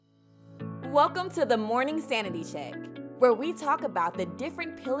Welcome to the Morning Sanity Check, where we talk about the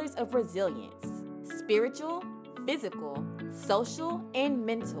different pillars of resilience: spiritual, physical, social, and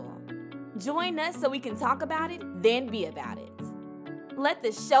mental. Join us so we can talk about it, then be about it. Let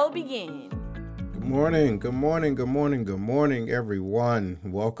the show begin. Good morning, everyone.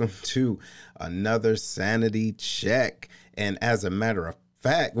 Welcome to another Sanity Check. And as a matter of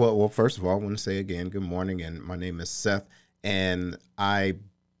fact, well, first of all, I want to say again, good morning, and my name is Seth. And I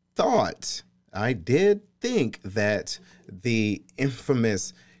did think that the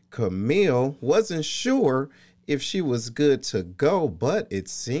infamous Camille wasn't sure if she was good to go, but it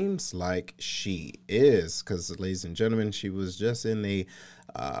seems like she is, because, ladies and gentlemen, she was just in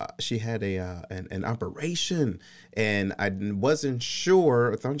she had an operation, and I wasn't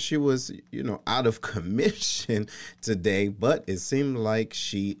sure. I thought she was, out of commission today, but it seemed like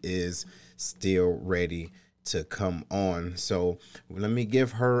she is still ready to come on. So let me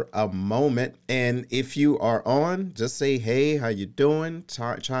give her a moment. And if you are on, just say, hey, how you doing?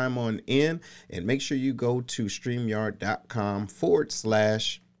 Chime on in, and make sure you go to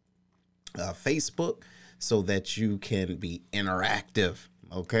StreamYard.com/Facebook so that you can be interactive.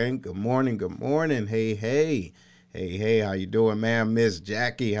 Okay. Good morning. Hey, how you doing, ma'am? Miss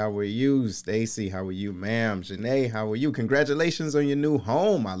Jackie, how are you? Stacy, how are you, ma'am? Janae, how are you? Congratulations on your new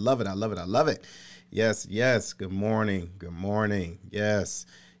home. I love it. Yes. Good morning. Yes.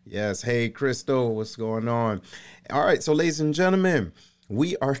 Hey, Crystal, what's going on? All right. So, ladies and gentlemen,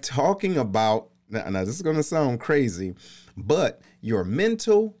 we are talking about, now this is going to sound crazy, but your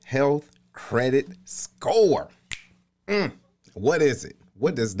mental health credit score. What is it?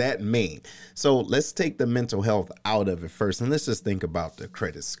 What does that mean? So let's take the mental health out of it first, and let's just think about the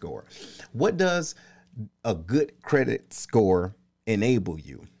credit score. What does a good credit score enable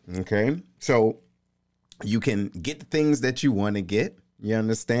you? Okay. So you can get the things that you want to get. You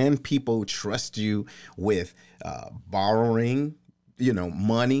understand? People trust you with borrowing,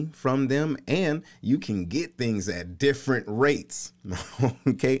 money from them, and you can get things at different rates.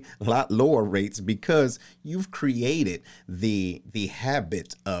 Okay, a lot lower rates, because you've created the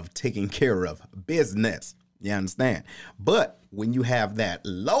habit of taking care of business. You understand? But when you have that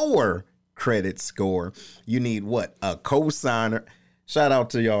lower credit score, you need what? A cosigner. Shout out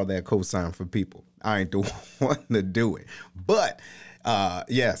to y'all that cosign for people. I ain't the one to do it, but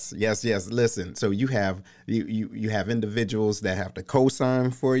yes. Listen, so you have individuals that have to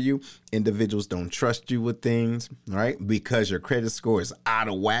co-sign for you. Individuals don't trust you with things, right? Because your credit score is out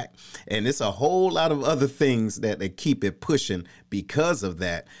of whack, and it's a whole lot of other things that keep it pushing because of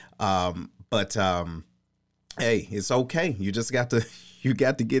that. But hey, it's okay. You just got to. You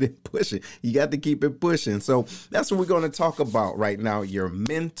got to get it pushing. You got to keep it pushing. So that's what we're going to talk about right now, your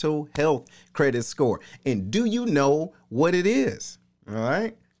mental health credit score. And do you know what it is? All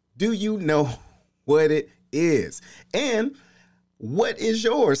right. Do you know what it is? And what is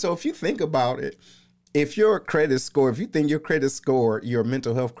yours? So if you think about it, if you think your credit score, your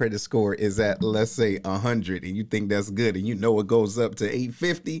mental health credit score is at, let's say, 100, and you think that's good, and it goes up to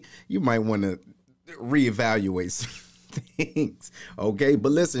 850, you might want to reevaluate things. Okay.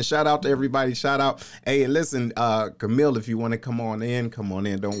 But listen, shout out to everybody. Shout out. Hey, listen, Camille, if you want to come on in.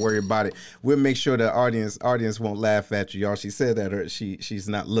 Don't worry about it. We'll make sure the audience won't laugh at you, y'all. She said that she's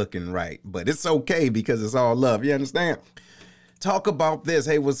not looking right, but it's okay because it's all love. You understand? Talk about this.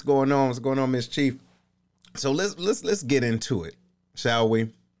 Hey, what's going on? Miss Chief? So let's get into it, shall we?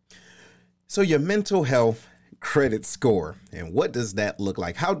 So your mental health credit score, and what does that look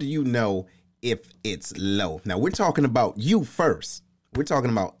like? How do you know if it's low? Now, we're talking about you first. We're talking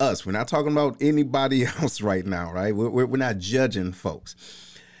about us. We're not talking about anybody else right now, right? We're not judging folks.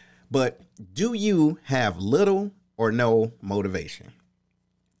 But do you have little or no motivation?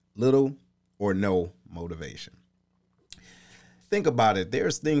 Little or no motivation. Think about it.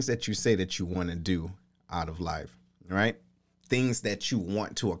 There's things that you say that you want to do out of life, right? Things that you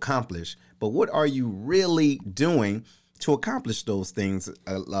want to accomplish. But what are you really doing to accomplish those things?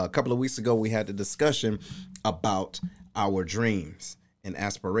 A couple of weeks ago, we had the discussion about our dreams and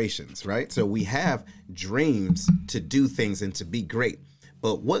aspirations, right? So we have dreams to do things and to be great.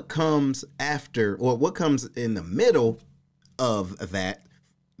 But what comes after, or what comes in the middle of that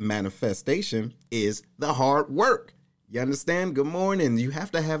manifestation, is the hard work. You understand? Good morning. You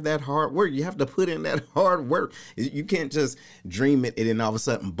have to have that hard work. You have to put in that hard work. You can't just dream it and then all of a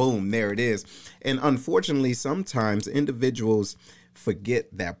sudden, boom, there it is. And unfortunately, sometimes individuals forget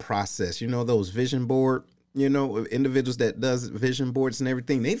that process. Those vision board, individuals that does vision boards and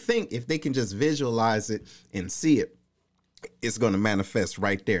everything, they think if they can just visualize it and see it, it's going to manifest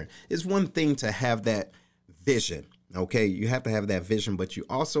right there. It's one thing to have that vision. Okay, you have to have that vision, but you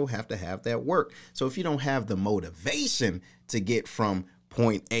also have to have that work. So if you don't have the motivation to get from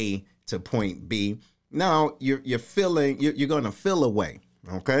point A to point B, now you're feeling you're going to feel away.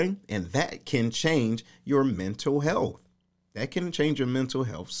 Okay, and that can change your mental health. That can change your mental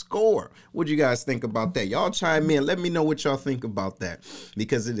health score. What do you guys think about that? Y'all chime in. Let me know what y'all think about that,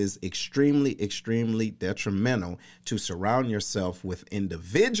 because it is extremely, extremely detrimental to surround yourself with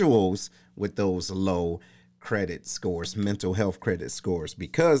individuals with those low credit scores, mental health credit scores,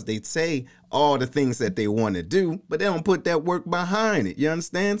 because they say all the things that they want to do, but they don't put that work behind it. You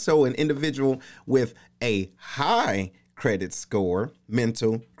understand? So an individual with a high credit score,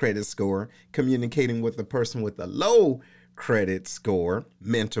 mental credit score, communicating with a person with a low credit score,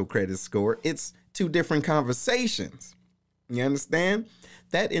 mental credit score, it's two different conversations. You understand?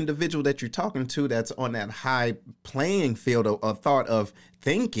 That individual that you're talking to that's on that high playing field of thought of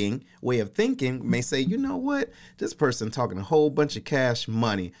thinking, way of thinking, may say, you know what? This person talking a whole bunch of cash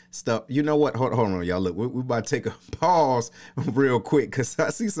money stuff. You know what? Hold on, y'all. Look, we're about to take a pause real quick because I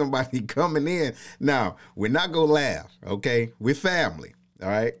see somebody coming in. Now, we're not going to laugh, okay? We're family, all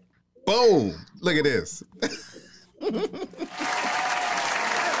right? Boom. Look at this.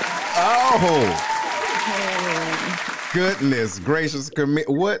 Oh. Goodness gracious,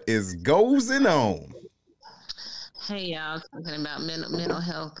 what is going on? Hey y'all, talking about mental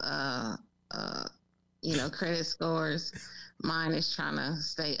health, credit scores. Mine is trying to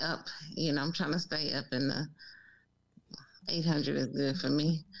stay up. I'm trying to stay up in the 800 is good for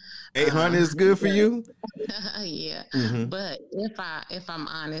me. 800 is good for you? Yeah. Mm-hmm. But if I'm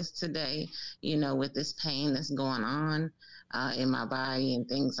honest today, with this pain that's going on in my body and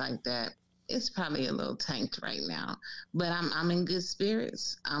things like that, it's probably a little tanked right now, but I'm in good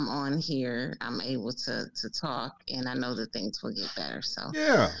spirits. I'm on here. I'm able to talk, and I know that things will get better. So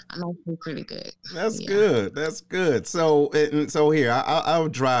yeah, I'm actually pretty good. That's good. That's good. So here, I'll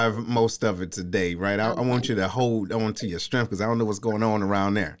drive most of it today, right? I want you to hold on to your strength because I don't know what's going on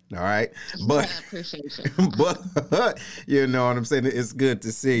around there. All right, but I appreciate you. But you know what I'm saying. It's good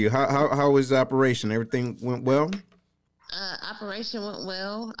to see you. How was the operation? Everything went well? Operation went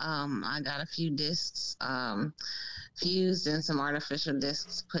well. I got a few discs fused and some artificial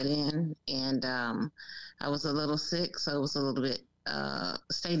discs put in, and I was a little sick, so it was a little bit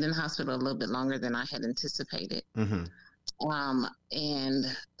stayed in the hospital a little bit longer than I had anticipated. Mm-hmm.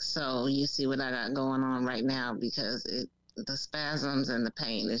 And so you see what I got going on right now, because the spasms and the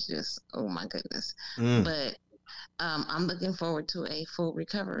pain is just, oh my goodness. But I'm looking forward to a full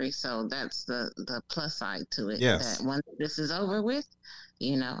recovery. So that's the plus side to it. Yes. That once this is over with,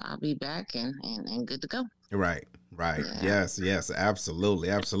 I'll be back and good to go. Right. Yeah. Yes,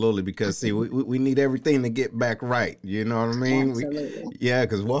 absolutely. Because see, we need everything to get back right. You know what I mean?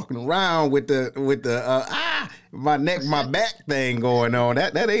 Because walking around with the my neck, my back thing going on,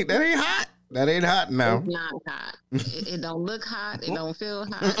 that ain't hot. That ain't hot now. It's not hot. It don't look hot. It don't feel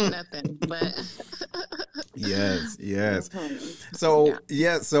hot. Nothing. But yes. So let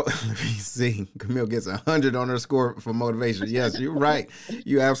me see. Camille gets 100 on her score for motivation. Yes, you're right.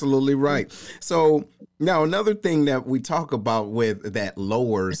 You're absolutely right. So now another thing that we talk about with that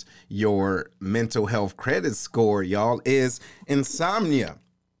lowers your mental health credit score, y'all, is insomnia.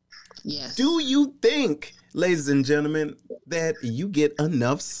 Yes. Do you think, ladies and gentlemen, that you get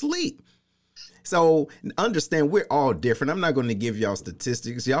enough sleep? So understand, we're all different. I'm not going to give y'all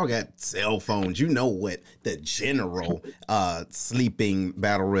statistics. Y'all got cell phones. You know what the general sleeping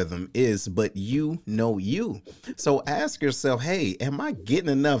battle rhythm is, but you know you. So ask yourself, hey, am I getting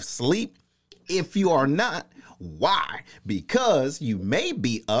enough sleep? If you are not, why? Because you may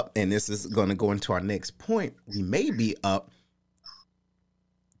be up, and this is going to go into our next point. We may be up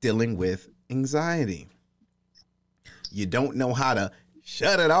dealing with anxiety. You don't know how to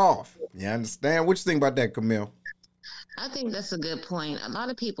shut it off. You understand? What you think about that, Camille? I think that's a good point. A lot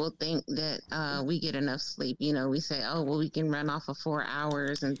of people think that we get enough sleep. We say, oh, well, we can run off of 4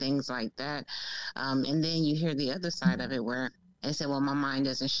 hours and things like that. And then you hear the other side of it where they say, well, my mind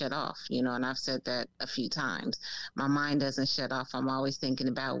doesn't shut off, and I've said that a few times. My mind doesn't shut off. I'm always thinking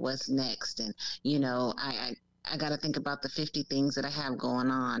about what's next. And, I got to think about the 50 things that I have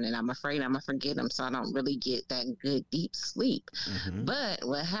going on, and I'm afraid I'm going to forget them, so I don't really get that good, deep sleep. Mm-hmm. But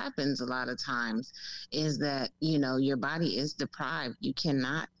what happens a lot of times is that, your body is deprived. You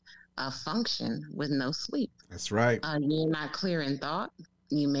cannot function with no sleep. That's right. You're not clear in thought.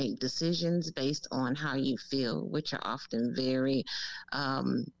 You make decisions based on how you feel, which are often very,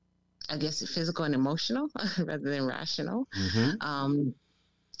 physical and emotional rather than rational. Mm-hmm.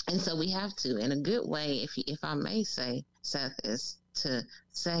 And so we have to, in a good way, if I may say, Seth, is to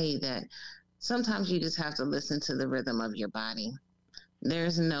say that sometimes you just have to listen to the rhythm of your body.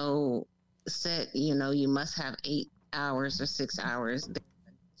 There's no set, you must have 8 hours or 6 hours. There's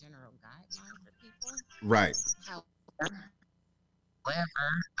a general guideline for people. Right. However,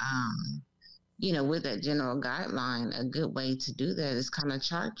 with that general guideline, a good way to do that is kind of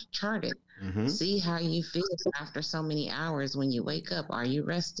chart it. Mm-hmm. See how you feel after so many hours when you wake up. Are you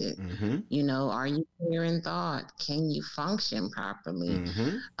rested? Mm-hmm. Are you clear in thought? Can you function properly?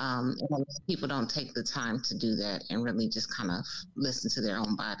 Mm-hmm. And people don't take the time to do that and really just kind of listen to their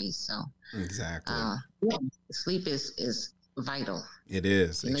own bodies. So exactly. Sleep is vital. It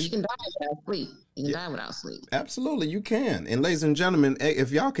is. You can die without sleep. You can die without sleep. Absolutely, you can. And ladies and gentlemen,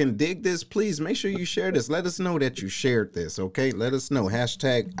 if y'all can dig this, please make sure you share this. Let us know that you shared this, okay? Let us know.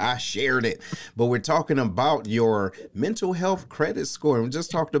 Hashtag I shared it. But we're talking about your mental health credit score. We just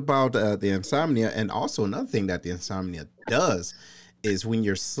talked about the insomnia. And also another thing that the insomnia does is when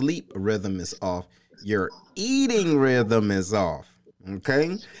your sleep rhythm is off, your eating rhythm is off,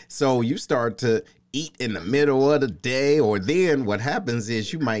 okay? So you start to eat in the middle of the day, or then what happens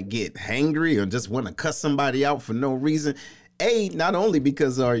is you might get hangry or just want to cuss somebody out for no reason. Not only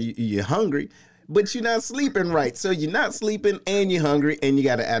because you're hungry, but you're not sleeping right. So you're not sleeping and you're hungry and you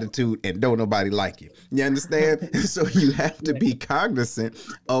got an attitude and don't nobody like you. You understand? So you have to be cognizant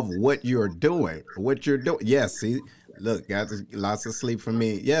of what you're doing. Yes, see, look, got lots of sleep for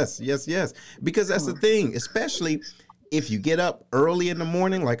me. Yes. Because that's the thing, especially if you get up early in the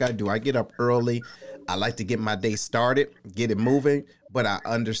morning, like I do. I get up early. I like to get my day started, get it moving, but I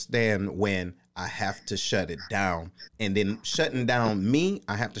understand when I have to shut it down. And then shutting down me,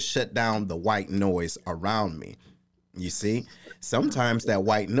 I have to shut down the white noise around me. You see, sometimes that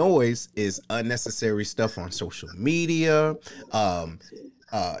white noise is unnecessary stuff on social media,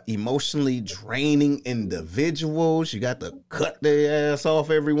 emotionally draining individuals. You got to cut their ass off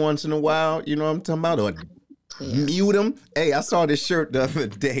every once in a while. You know what I'm talking about? Or mute them. Hey, I saw this shirt the other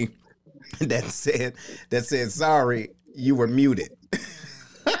day that said, sorry, you were muted.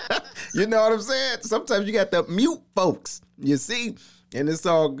 You know what I'm saying? Sometimes you got to mute folks, you see? And it's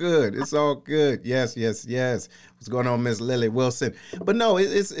all good. It's all good. Yes. What's going on, Miss Lily Wilson? But no,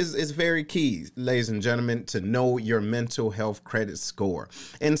 it's very key, ladies and gentlemen, to know your mental health credit score.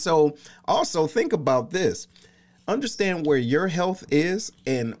 And so also think about this. Understand where your health is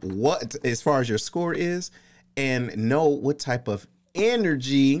and what, as far as your score is, and know what type of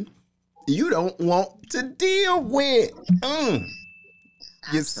energy you don't want to deal with.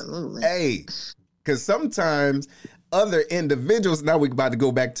 Absolutely. Hey, because sometimes other individuals, now we're about to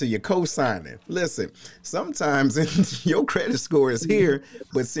go back to your co-signing. Listen, sometimes your credit score is here,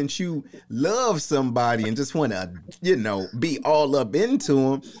 but since you love somebody and just want to, be all up into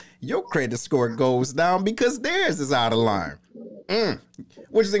them, your credit score goes down because theirs is out of line.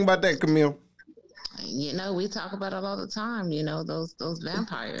 What you think about that, Camille? We talk about it all the time, those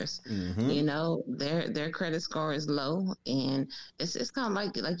vampires, their credit score is low, and it's kind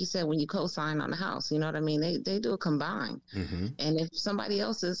of like you said, when you co-sign on a house, you know what I mean? They do a combine. And if somebody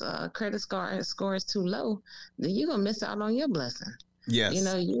else's credit score is too low, then you're going to miss out on your blessing. Yes.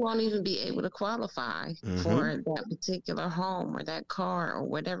 You won't even be able to qualify for that particular home or that car or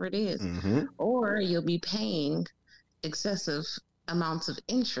whatever it is. Or you'll be paying excessive amounts of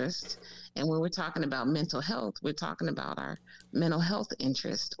interest. And when we're talking about mental health, we're talking about our mental health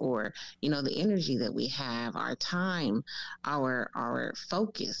interest, or, the energy that we have, our time, our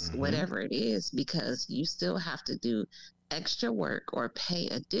focus, whatever it is, because you still have to do extra work or pay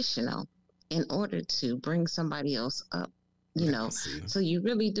additional in order to bring somebody else up, So you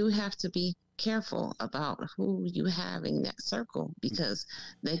really do have to be careful about who you have in that circle, because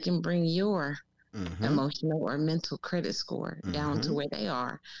they can bring your emotional or mental credit score down to where they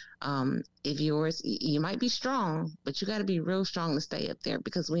are. If yours, you might be strong, but you got to be real strong to stay up there,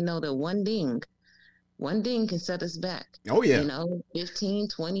 because we know that one ding can set us back. Oh yeah. 15,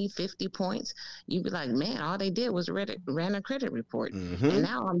 20, 50 points. You'd be like, man, all they did was ran a credit report. And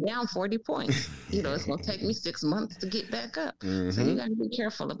now I'm down 40 points. It's going to take me 6 months to get back up. So you got to be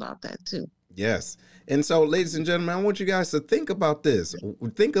careful about that too. Yes. And so, ladies and gentlemen, I want you guys to think about this.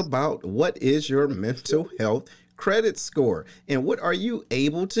 Think about what is your mental health credit score and what are you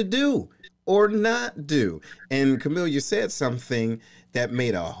able to do or not do. And Camille, you said something that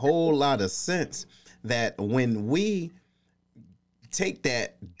made a whole lot of sense, that when we take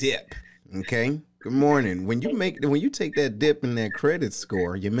that dip, okay? Good morning. When you take that dip in that credit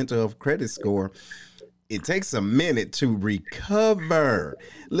score, your mental health credit score, it takes a minute to recover.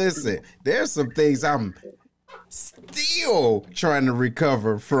 Listen, there's some things I'm still trying to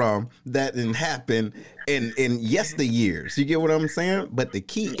recover from that didn't happen in yesteryears. You get what I'm saying? But the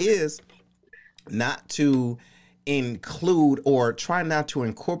key is not to include or try not to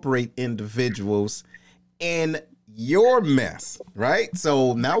incorporate individuals in your mess, right?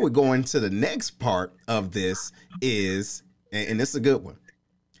 So now we're going to the next part of this is, and this is a good one,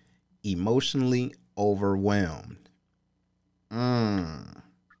 emotionally overwhelmed.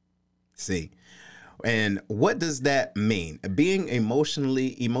 See, and what does that mean? Being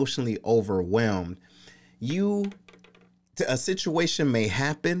emotionally overwhelmed, a situation may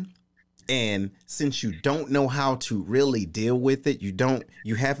happen, and since you don't know how to really deal with it,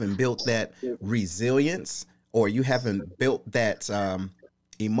 you haven't built that resilience, or you haven't built that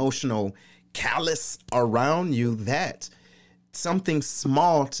emotional callus around you, that something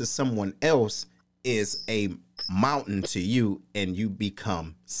small to someone else is a mountain to you, and you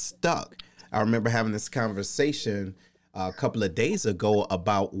become stuck. I remember having this conversation a couple of days ago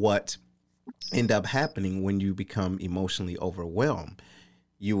about what end up happening when you become emotionally overwhelmed.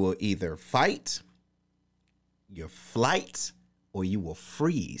 You will either fight, you flight, or you will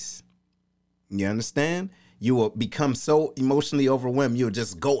freeze. You understand? You will become so emotionally overwhelmed, you'll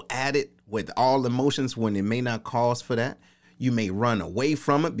just go at it with all emotions when it may not cause for that. You may run away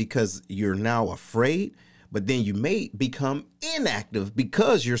from it because you're now afraid, but then you may become inactive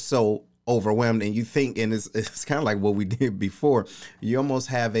because you're so overwhelmed, and you think, and it's kind of like what we did before. You almost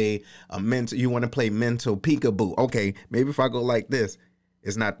have a mental, you want to play mental peekaboo. Okay, maybe if I go like this,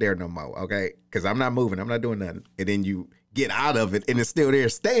 it's not there no more, okay? Because I'm not moving, I'm not doing nothing. And then you get out of it, and it's still there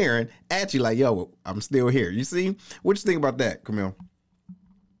staring at you like, yo, I'm still here. You see? What you think about that, Camille?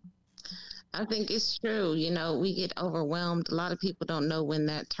 I think it's true. We get overwhelmed. A lot of people don't know when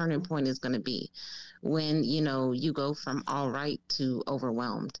that turning point is going to be. When, you go from all right to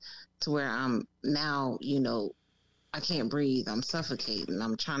overwhelmed, to where I'm now, I can't breathe. I'm suffocating.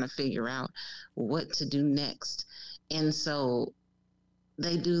 I'm trying to figure out what to do next. And so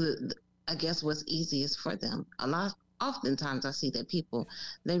they do, I guess, what's easiest for them. Oftentimes I see that people,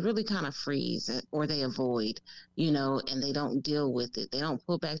 they really kind of freeze or they avoid, and they don't deal with it. They don't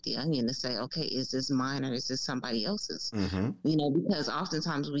pull back the onion to say, okay, is this mine or is this somebody else's? Because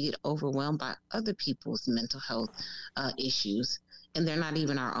oftentimes we get overwhelmed by other people's mental health issues, and they're not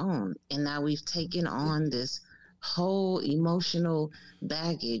even our own. And now we've taken on this whole emotional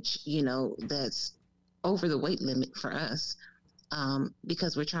baggage, that's over the weight limit for us.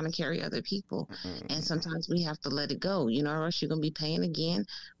 Because we're trying to carry other people. And sometimes we have to let it go, or else you're going to be paying again.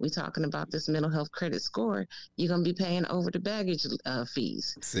 We're talking about this mental health credit score. You're going to be paying over the baggage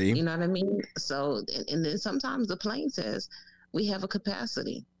fees. See? You know what I mean? So, and then sometimes the plane says we have a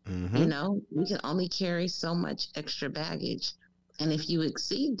capacity. We can only carry so much extra baggage. And if you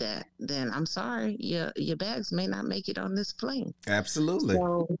exceed that, then I'm sorry, your bags may not make it on this plane. Absolutely.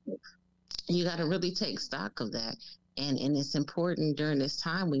 So you got to really take stock of that. And it's important during this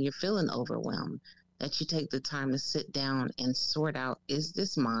time when you're feeling overwhelmed that you take the time to sit down and sort out, is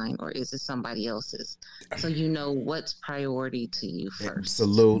this mine or is it somebody else's? So you know what's priority to you first.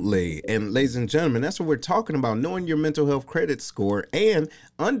 Absolutely. And ladies and gentlemen, that's what we're talking about, knowing your mental health credit score and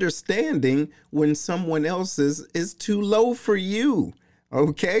understanding when someone else's is too low for you.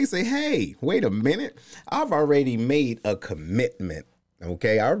 Okay, say, hey, wait a minute. I've already made a commitment.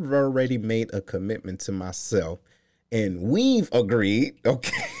 Okay, I've already made a commitment to myself. And we've agreed,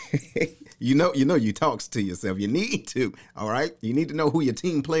 okay, you talks to yourself. You need to, all right? You need to know who your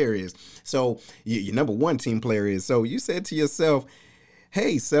team player is. So your number one team player is. So you said to yourself,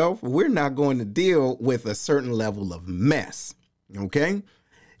 hey, self, we're not going to deal with a certain level of mess, okay?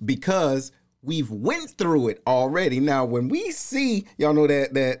 Because we've went through it already. Now, when we see, y'all know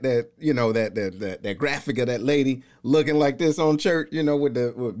that graphic of that lady looking like this on church,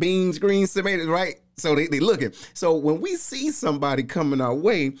 with beans, greens, tomatoes, right? So they looking. So when we see somebody coming our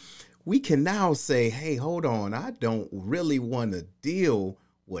way, we can now say, hey, hold on. I don't really want to deal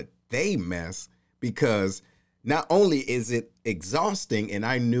with they mess, because not only is it exhausting, and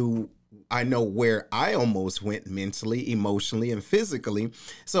I know where I almost went mentally, emotionally, and physically.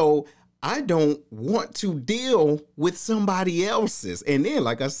 So I don't want to deal with somebody else's. And then,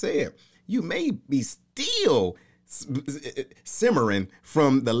 like I said, you may be still simmering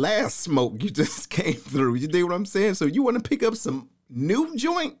from the last smoke you just came through. You dig what I'm saying? So you want to pick up some new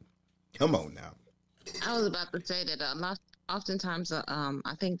joint? Come on now. I was about to say that oftentimes,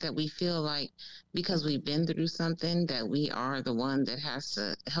 I think that we feel like because we've been through something that we are the one that has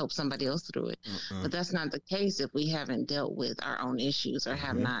to help somebody else through it. But that's not the case if we haven't dealt with our own issues or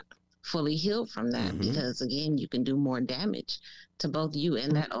have not fully healed from that, because again, you can do more damage to both you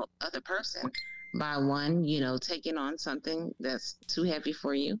and that other person by one, taking on something that's too heavy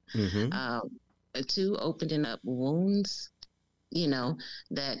for you, two, opening up wounds you know,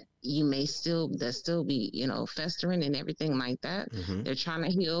 that you may still be, you know, festering and everything like that. Mm-hmm. They're trying to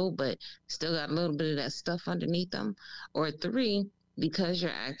heal, but still got a little bit of that stuff underneath them. Or 3, because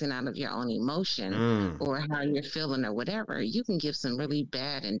you're acting out of your own emotion or how you're feeling or whatever, you can give some really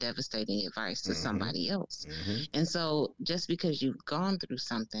bad and devastating advice to somebody else. And so just because you've gone through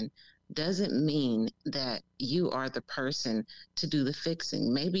something doesn't mean that you are the person to do the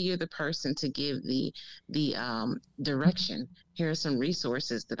fixing. Maybe you're the person to give the direction. Here are some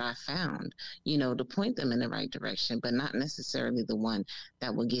resources that I found, you know, to point them in the right direction, but not necessarily the one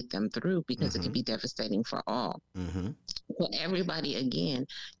that will get them through, because it could be devastating for all. For everybody, again,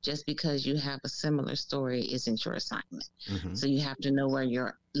 just because you have a similar story isn't your assignment. So you have to know where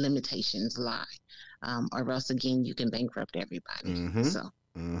your limitations lie, or else again you can bankrupt everybody. So.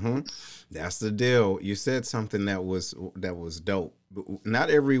 That's the deal. You said something that was dope. Not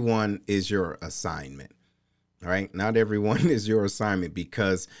everyone is your assignment, right? Not everyone is your assignment,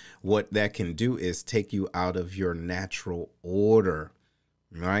 because what that can do is take you out of your natural order,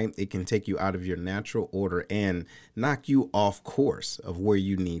 right? It can take you out of your natural order and knock you off course of where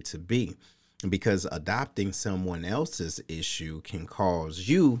you need to be, because adopting someone else's issue can cause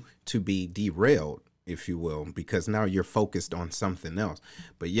you to be derailed, if you will, because now you're focused on something else.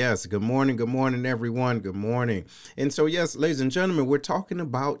 But yes, good morning, everyone. Good morning. And so, yes, ladies and gentlemen, we're talking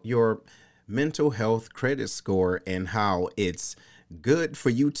about your mental health credit score and how it's good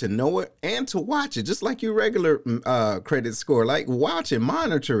for you to know it and to watch it, just like your regular credit score. Like, watch it,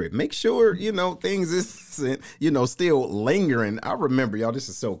 monitor it, make sure, you know, things isn't, you know, still lingering. I remember, y'all, this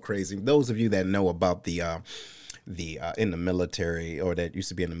is so crazy. Those of you that know about the in the military, or that used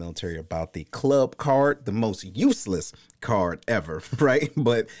to be in the military, about the club card, the most useless card ever, right?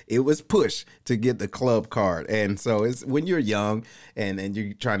 But it was push to get the club card. And so it's when you're young and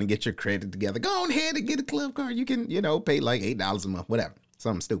you're trying to get your credit together, go on ahead and get a club card. You can, you know, pay like $8 a month, whatever,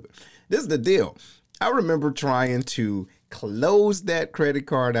 something stupid. This is the deal. I remember trying to close that credit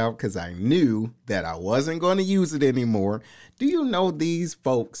card out because I knew that I wasn't going to use it anymore. Do you know these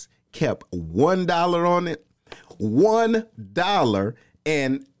folks kept $1 on it? $1.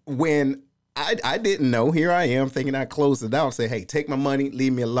 And when I didn't know, here I am thinking I closed it out, say, hey, take my money,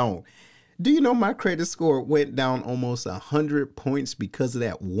 leave me alone. Do you know my credit score went down almost 100 points because of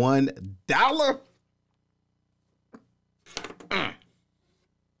that $1?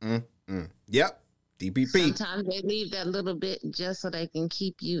 Yep. DPP. Sometimes they leave that little bit just so they can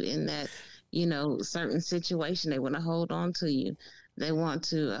keep you in that, you know, certain situation. They want to hold on to you. They want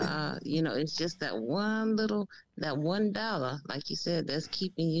to, you know, it's just that $1, like you said, that's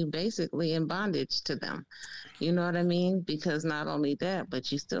keeping you basically in bondage to them. You know what I mean? Because not only that,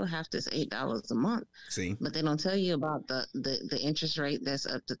 but you still have this $8 a month. See, but they don't tell you about the interest rate that's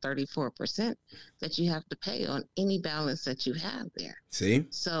up to 34% that you have to pay on any balance that you have there. See,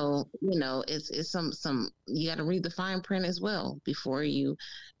 so you know it's some you got to read the fine print as well before you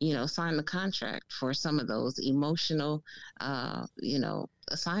know, sign the contract for some of those emotional you know,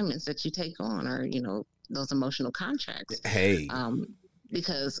 assignments that you take on, or you know, those emotional contracts. Hey,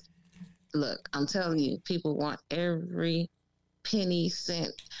 because look, I'm telling you, people want every penny,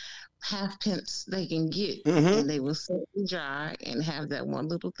 cent, half pence they can get, and they will sit and dry and have that one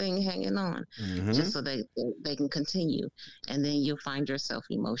little thing hanging on, just so they can continue. And then you'll find yourself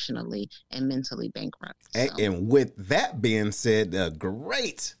emotionally and mentally bankrupt. So. And with that being said, a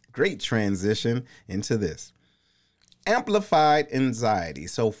great transition into this. Amplified anxiety.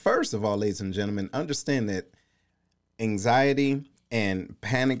 So first of all, ladies and gentlemen, understand that anxiety and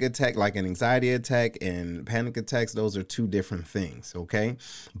panic attack, like an anxiety attack and panic attacks, those are two different things, okay?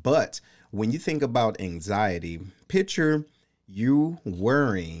 But when you think about anxiety, picture you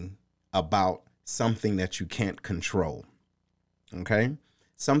worrying about something that you can't control, okay?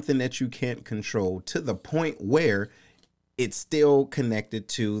 Something that you can't control to the point where it's still connected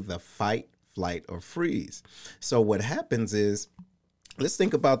to the fight, flight, or freeze. So what happens is, let's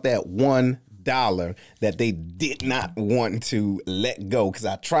think about that $1 that they did not want to let go because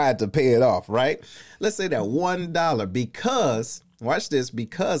I tried to pay it off, right? Let's say that $1 because, watch this,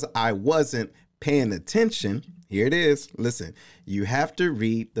 because I wasn't paying attention. Here it is. Listen, you have to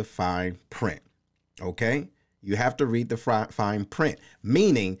read the fine print, okay? You have to read the fine print,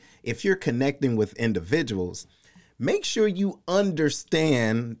 meaning if you're connecting with individuals, make sure you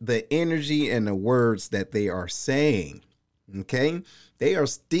understand the energy and the words that they are saying, okay? They are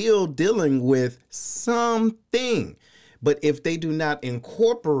still dealing with something. But if they do not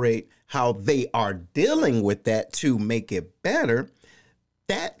incorporate how they are dealing with that to make it better,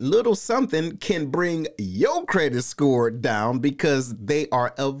 that little something can bring your credit score down because they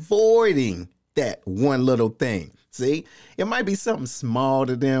are avoiding that one little thing. See, it might be something small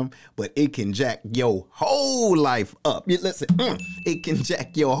to them, but it can jack your whole life up. You listen, it can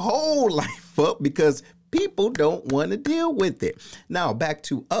jack your whole life up because people don't want to deal with it. Now, back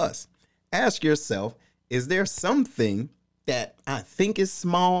to us. Ask yourself, is there something that I think is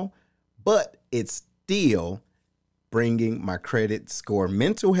small, but it's still bringing my credit score,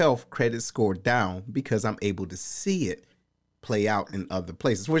 mental health credit score down because I'm able to see it play out in other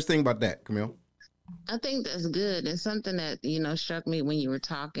places? What do you think about that, Camille? I think that's good. And something that, struck me when you were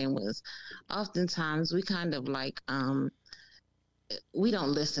talking was oftentimes we kind of like, we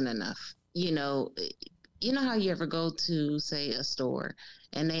don't listen enough. You know how you ever go to, say, a store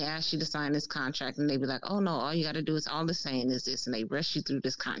and they ask you to sign this contract and they be like, oh no, all you got to do is all the saying is this, and they rush you through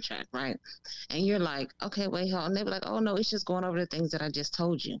this contract, right? And you're like, okay, wait, hold on. And they be like, oh no, it's just going over the things that I just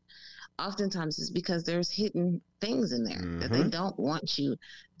told you. Oftentimes it's because there's hidden things in there that they don't want you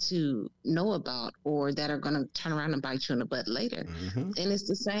to know about, or that are going to turn around and bite you in the butt later. And it's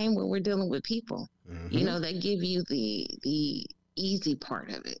the same when we're dealing with people. They give you the easy part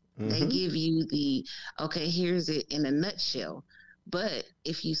of it. They give you the, okay, here's it in a nutshell. But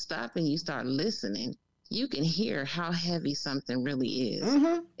if you stop and you start listening, you can hear how heavy something really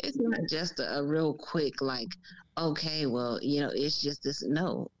is. It's not just a real quick, like, okay, well, it's just this.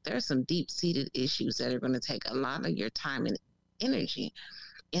 No, there's some deep-seated issues that are going to take a lot of your time and energy.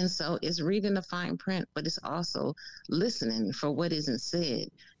 And so it's reading the fine print, but it's also listening for what isn't said,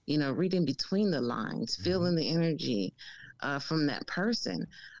 reading between the lines, feeling the energy from that person,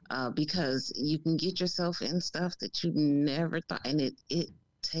 because you can get yourself in stuff that you never thought, and it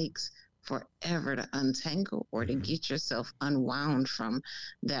takes forever to untangle or to get yourself unwound from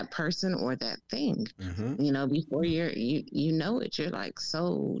that person or that thing. Before you know it, you're like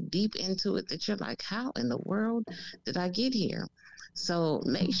so deep into it that you're like, how in the world did I get here? So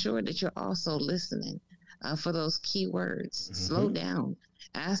make sure that you're also listening for those key words. Slow down.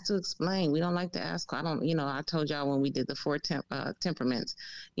 Ask to explain. We don't like to ask. I told y'all when we did the four temperaments,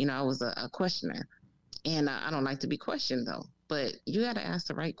 I was a questioner, and I don't like to be questioned though. But you got to ask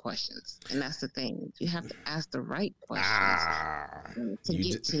the right questions, and that's the thing. You have to ask the right questions to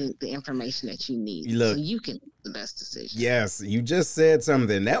get to the information that you need, so you can make the best decision. Yes, you just said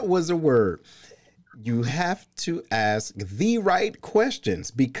something. That was a word. You have to ask the right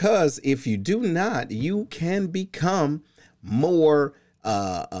questions, because if you do not, you can become more.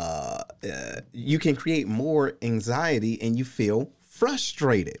 You can create more anxiety, and you feel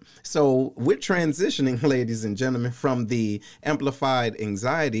frustrated. So we're transitioning, ladies and gentlemen, from the amplified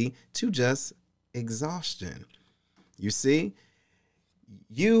anxiety to just exhaustion. You see,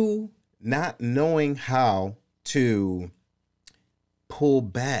 you not knowing how to pull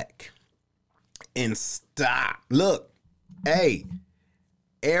back and stop. Look, hey,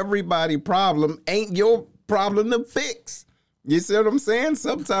 everybody problem ain't your problem to fix. You see what I'm saying?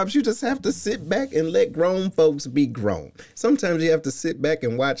 Sometimes you just have to sit back and let grown folks be grown. Sometimes you have to sit back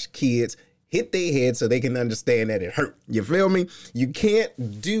and watch kids hit their head so they can understand that it hurt. You feel me? You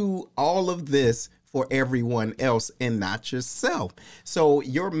can't do all of this for everyone else and not yourself. So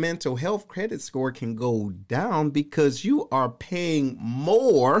your mental health credit score can go down because you are paying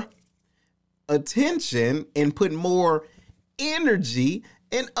more attention and put more energy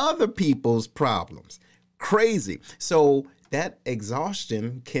in other people's problems. Crazy. So that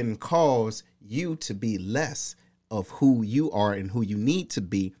exhaustion can cause you to be less of who you are and who you need to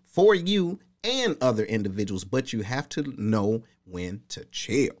be for you and other individuals, but you have to know when to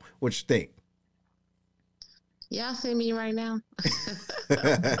chill. What you think? Y'all see me right now?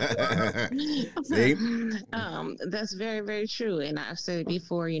 See? That's very, very true. And I've said it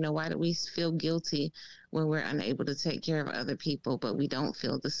before, why do we feel guilty when we're unable to take care of other people, but we don't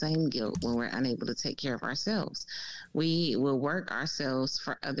feel the same guilt when we're unable to take care of ourselves? We will work ourselves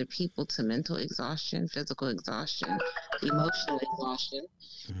for other people to mental exhaustion, physical exhaustion, emotional exhaustion.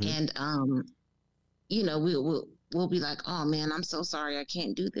 And, we'll be like, oh man, I'm so sorry, I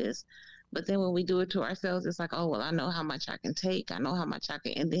can't do this. But then when we do it to ourselves, it's like, oh, well, I know how much I can take. I know how much I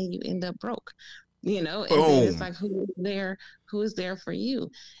can. And then you end up broke, and then it's like, who is there for you?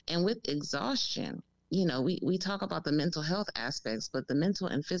 And with exhaustion, we talk about the mental health aspects, but the mental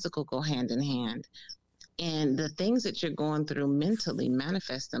and physical go hand in hand. And the things that you're going through mentally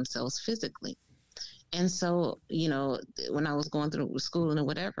manifest themselves physically. And so, when I was going through school and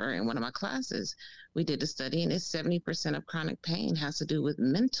whatever, in one of my classes, we did a study, and it's 70% of chronic pain has to do with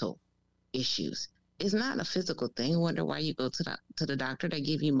mental issues. It's not a physical thing. I wonder why you go to the doctor. They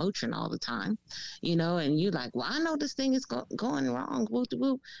give you Motrin all the time, and you're like, well, I know this thing is going wrong.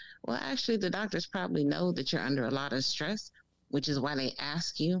 Well, actually, the doctors probably know that you're under a lot of stress, which is why they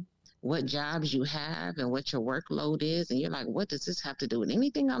ask you what jobs you have and what your workload is, and you're like, what does this have to do with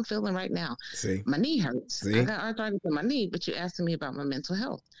anything I'm feeling right now? See, My knee hurts. I see, got arthritis in my knee, but you're asking me about my mental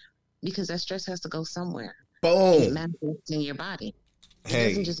health because that stress has to go somewhere and it boom. manifests in your body. It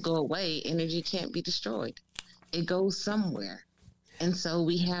doesn't Hey, just go away. Energy can't be destroyed. It goes somewhere. And so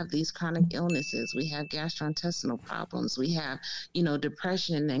we have these chronic illnesses. We have gastrointestinal problems. We have,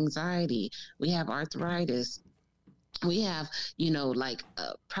 depression and anxiety. We have arthritis. We have,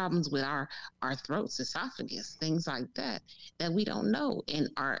 problems with our throats, esophagus, things like that we don't know. And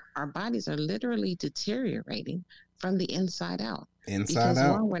our bodies are literally deteriorating from the inside out. inside Because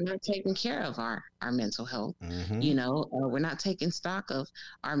out. one, we're not taking care of our mental health. Mm-hmm. We're not taking stock of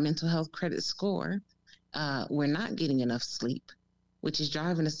our mental health credit score. We're not getting enough sleep, which is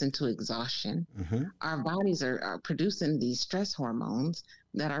driving us into exhaustion. Mm-hmm. Our bodies are producing these stress hormones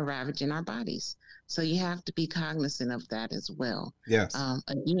that are ravaging our bodies. So you have to be cognizant of that as well. Yes.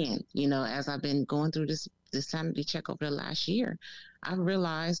 Again, as I've been going through this sanity check over the last year, I've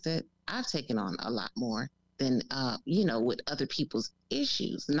realized that I've taken on a lot more than, with other people's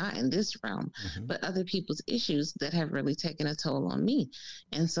issues, not in this realm, but other people's issues that have really taken a toll on me.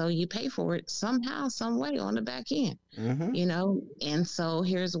 And so you pay for it somehow, some way on the back end, And so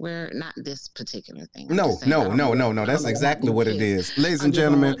here's where, not this particular thing. No. That's exactly what it is. Ladies and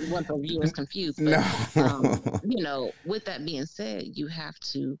gentlemen. What the viewers confused. No. With that being said, you have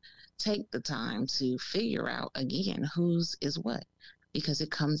to take the time to figure out, again, whose is what, because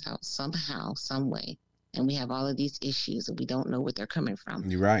it comes out somehow, some way. And we have all of these issues and we don't know where they're coming from.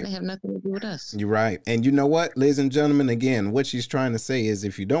 You're right. They have nothing to do with us. You're right. And you know what, ladies and gentlemen, again, what she's trying to say is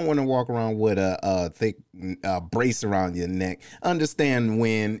if you don't want to walk around with a thick brace around your neck, understand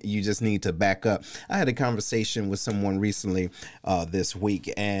when you just need to back up. I had a conversation with someone recently this week,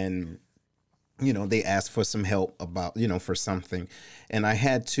 and they asked for some help about, for something. And I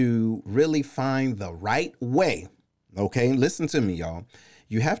had to really find the right way. Okay, listen to me, y'all.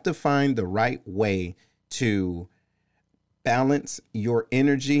 You have to find the right way to balance your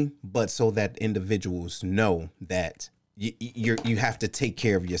energy, but so that individuals know that you have to take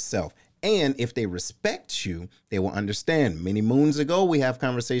care of yourself. And if they respect you, they will understand. Many moons ago, we have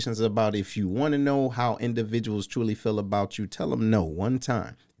conversations about if you want to know how individuals truly feel about you, tell them no one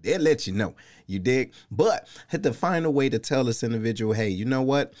time. They'll let you know. You dig? But I had to find a way to tell this individual, hey, you know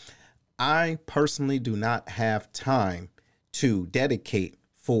what? I personally do not have time to dedicate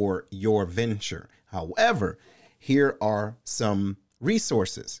for your venture. However, here are some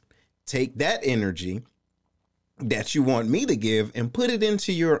resources. Take that energy that you want me to give and put it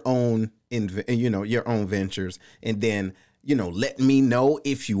into your own, your own ventures. And then, let me know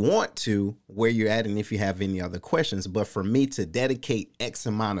if you want to, where you're at, and if you have any other questions. But for me to dedicate X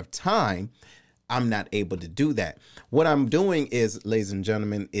amount of time, I'm not able to do that. What I'm doing is, ladies and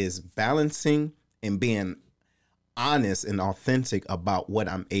gentlemen, is balancing and being honest and authentic about what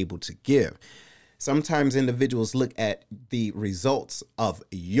I'm able to give. Sometimes individuals look at the results of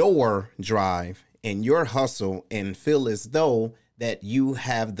your drive and your hustle and feel as though that you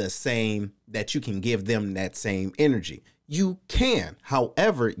have the same, that you can give them that same energy. You can,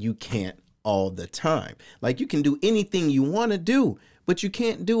 however, you can't all the time. Like you can do anything you want to do, but you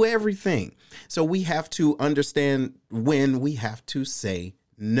can't do everything. So we have to understand when we have to say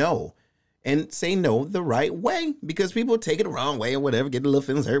no. And say no the right way, because people take it the wrong way or whatever, get a little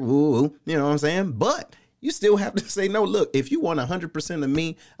feelings hurt, woo, you know what I'm saying? But you still have to say no. Look, if you want 100% of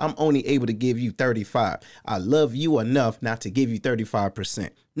me, I'm only able to give you 35. I love you enough not to give you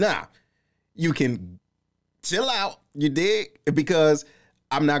 35%. Nah, you can chill out, you dig? Because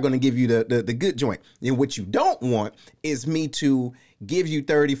I'm not going to give you the good joint. And what you don't want is me to give you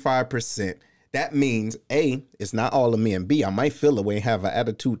 35%. That means, A, it's not all of me, and B, I might feel the way and have an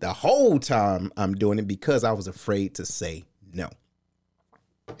attitude the whole time I'm doing it because I was afraid to say no.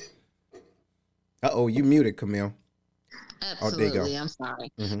 Uh-oh, you muted, Camille. Absolutely. Oh, there you go. I'm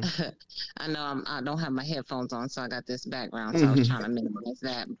sorry. Mm-hmm. I know I don't have my headphones on, so I got this background, so I was trying to minimize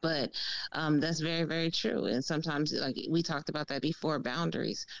that. But that's very, very true. And sometimes, like we talked about that before,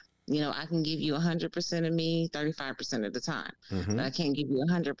 boundaries. I can give you 100% of me 35% of the time, but I can't give you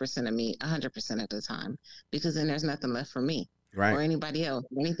 100% of me 100% of the time, because then there's nothing left for me. Right. Or anybody else,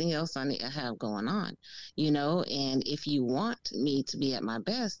 anything else I have going on, and if you want me to be at my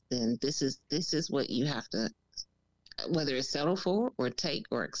best, then this is what you have to, whether it's settle for or take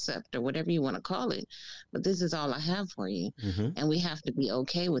or accept or whatever you want to call it. But this is all I have for you. And we have to be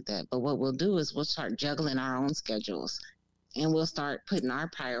okay with that. But what we'll do is we'll start juggling our own schedules, and we'll start putting our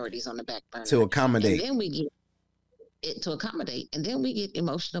priorities on the back burner to accommodate. And then we get, it to accommodate. And then we get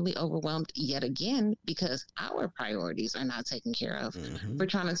emotionally overwhelmed yet again because our priorities are not taken care of. Mm-hmm. We're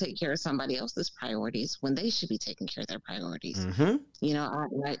trying to take care of somebody else's priorities when they should be taking care of their priorities. Mm-hmm. You know,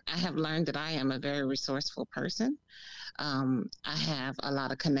 I have learned that I am a very resourceful person. I have a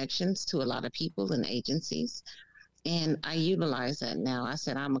lot of connections to a lot of people and agencies. And I utilize that now. I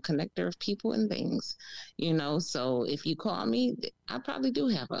said I'm a connector of people and things, you know. So if you call me, I probably do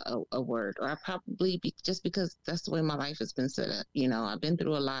have a word, or I probably just because that's the way my life has been set up. You know, I've been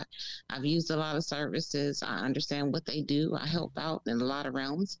through a lot. I've used a lot of services. I understand what they do. I help out in a lot of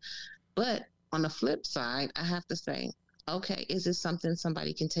realms. But on the flip side, I have to say, okay, is this something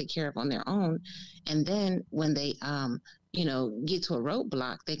somebody can take care of on their own? And then when they you know, get to a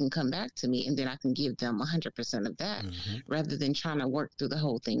roadblock, they can come back to me and then I can give them 100% of that Mm-hmm. rather than trying to work through the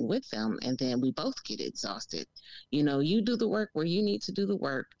whole thing with them. And then we both get exhausted. You know, you do the work where you need to do the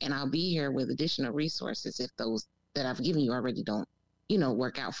work, and I'll be here with additional resources if those that I've given you already don't, you know,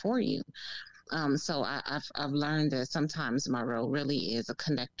 work out for you. So I've learned that sometimes my role really is a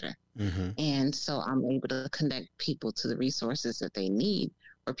connector. Mm-hmm. And so I'm able to connect people to the resources that they need,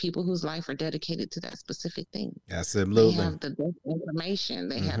 or people whose life are dedicated to that specific thing. Absolutely. They have the best information.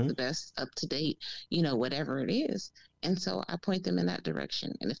 They have the best up to date, you know, whatever it is. And so I point them in that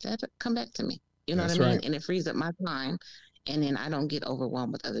direction. And if that come back to me, you know That's what I mean? right. And it frees up my time. And then I don't get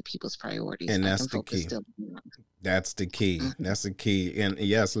overwhelmed with other people's priorities. And I that's can the focus key. still on them. That's the key. Mhm. That's the key. And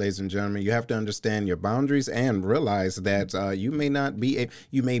yes, ladies and gentlemen, you have to understand your boundaries and realize that you may not be,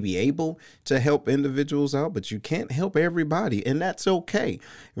 you may be able to help individuals out, but you can't help everybody. And that's okay,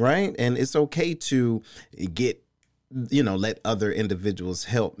 right? And it's okay to get, you know, let other individuals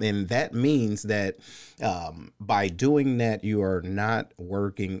help. And that means that by doing that, you are not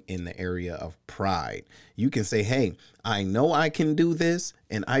working in the area of pride. You can say, hey, I know I can do this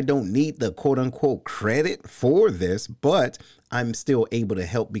and I don't need the quote unquote credit for this, but I'm still able to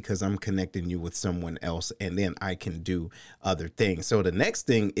help because I'm connecting you with someone else, and then I can do other things. So the next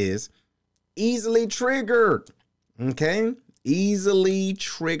thing is easily triggered. Okay. Easily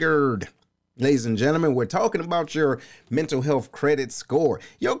triggered. Ladies and gentlemen, we're talking about your mental health credit score.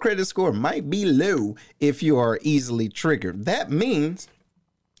 Your credit score might be low if you are easily triggered. That means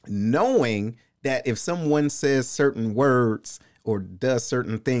knowing that if someone says certain words or does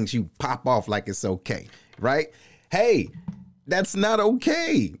certain things, you pop off like it's okay, right? Hey, that's not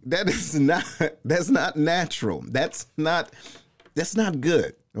okay. That's not natural. That's not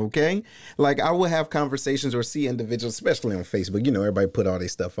good. Okay. Like I will have conversations or see individuals, especially on Facebook, you know, everybody put all their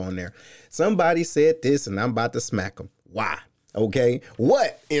stuff on there. Somebody said this and I'm about to smack them. Why? Okay.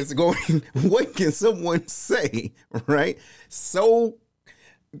 What can someone say, right? So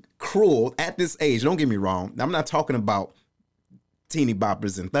cruel at this age. Don't get me wrong. I'm not talking about teeny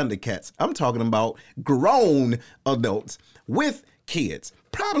boppers and Thundercats. I'm talking about grown adults with kids,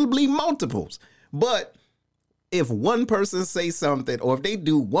 probably multiples. But if one person say something, or if they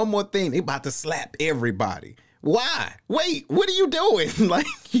do one more thing, they about to slap everybody. Why? Wait, what are you doing? Like,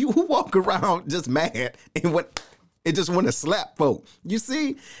 you walk around just mad and just want to slap folk. You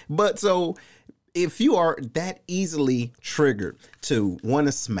see? But so if you are that easily triggered to want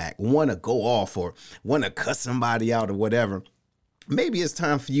to smack, want to go off, or want to cuss somebody out or whatever, maybe it's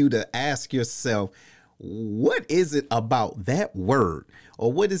time for you to ask yourself, what is it about that word?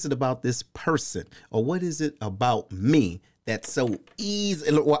 Or what is it about this person? Or what is it about me that's so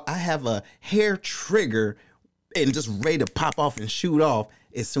easy? Or I have a hair trigger and just ready to pop off and shoot off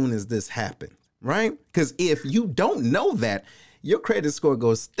as soon as this happens, right? Because if you don't know that, your credit score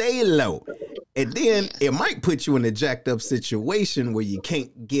goes stay low. And then it might put you in a jacked up situation where you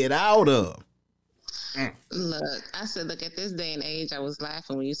can't get out of. Look, I said, look, at this day and age, I was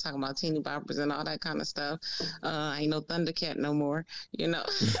laughing when you was talking about teeny boppers and all that kind of stuff. I ain't no Thundercat no more, you know.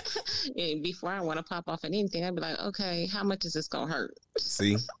 And before I want to pop off at anything, I'd be like, okay, how much is this going to hurt?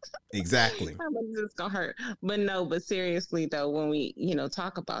 See? Exactly. How much is this going to hurt? But seriously, though, when we, you know,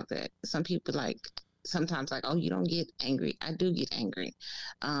 talk about that, some people sometimes like, oh, you don't get angry. I do get angry.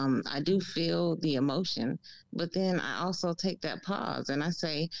 I do feel the emotion, but then I also take that pause and I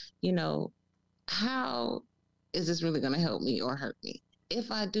say, you know, how is this really going to help me or hurt me? If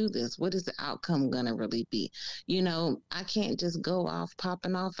I do this, what is the outcome going to really be? You know, I can't just go off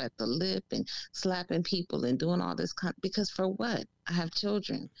popping off at the lip and slapping people and doing all this because for what? I have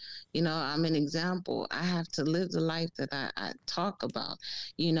children. You know, I'm an example. I have to live the life that I talk about.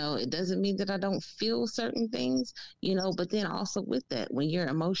 You know, it doesn't mean that I don't feel certain things, you know, but then also with that, when you're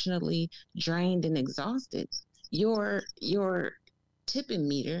emotionally drained and exhausted, your tipping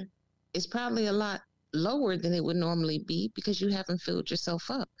meter is probably a lot lower than it would normally be because you haven't filled yourself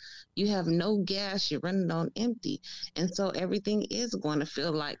up. You have no gas, you're running on empty. And so everything is going to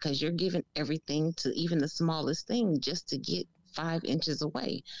feel like, because you're giving everything to even the smallest thing just to get 5 inches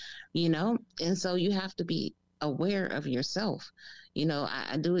away, you know? And so you have to be aware of yourself. You know,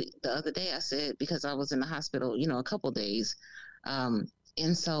 I do it the other day. I said, because I was in the hospital, you know, a couple days.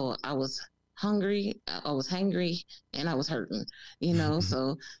 And so I was hungry, I was hangry, and I was hurting, you know.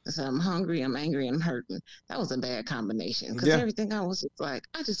 So I'm hungry, I'm angry, and I'm hurting. That was a bad combination because everything I was just like,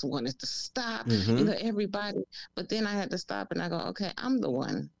 I just wanted to stop, you know, everybody. But then I had to stop and I go, okay, I'm the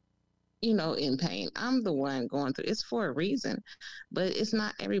one, you know, in pain. I'm the one going through. It's for a reason, but it's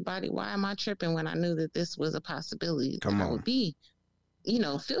not everybody. Why am I tripping when I knew that this was a possibility that I would be, you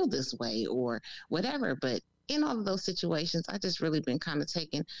know, feel this way or whatever? But in all of those situations, I just really been kind of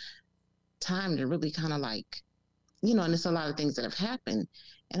taking time to really kind of like, you know, and it's a lot of things that have happened.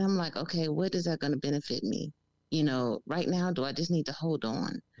 And I'm like, okay, what is that going to benefit me? You know, right now, do I just need to hold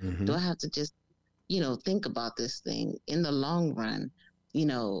on? Do I have to just, you know, think about this thing in the long run? You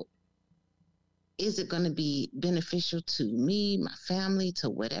know, is it going to be beneficial to me, my family, to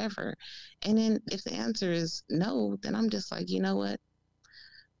whatever? And then if the answer is no, then I'm just like, you know what?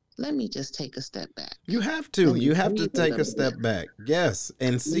 Let me just take a step back. You have to. You have to take a step back. Yes.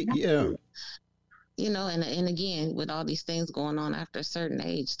 And see, You know, and again, with all these things going on after a certain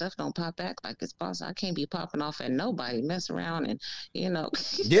age, stuff don't pop back like it's possible. I can't be popping off at nobody, mess around and, you know.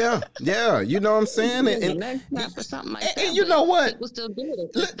 Yeah. You know what I'm saying? Not for something like that. And you know what? People still do it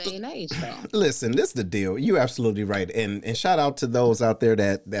at this day and age, though. Listen, this is the deal. You're absolutely right. And shout out to those out there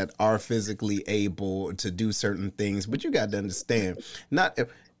that are physically able to do certain things. But you got to understand, not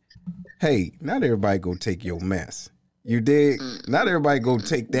everybody go take your mess. You dig? Not everybody go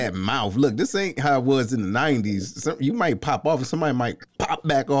take that mouth. Look, this ain't how it was in the 90s. You might pop off and somebody might pop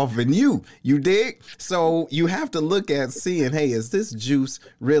back off in you. You dig? So you have to look at seeing, hey, is this juice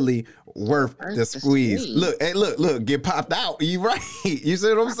really worth the squeeze? Look, hey, look, get popped out. You right. You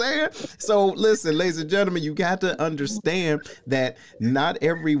see what I'm saying? So listen, ladies and gentlemen, you got to understand that not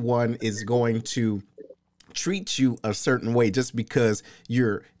everyone is going to treat you a certain way just because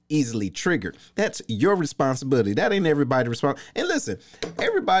you're easily triggered. That's your responsibility. That ain't everybody's responsibility. And listen,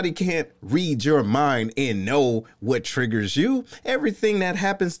 everybody can't read your mind and know what triggers you. Everything that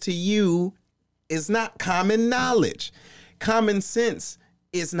happens to you is not common knowledge. Common sense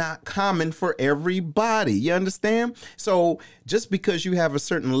is not common for everybody. You understand? So just because you have a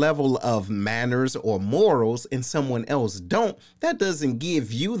certain level of manners or morals and someone else don't, that doesn't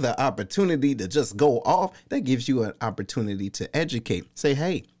give you the opportunity to just go off. That gives you an opportunity to educate. Say,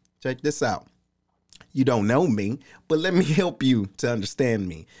 hey, check this out. You don't know me, but let me help you to understand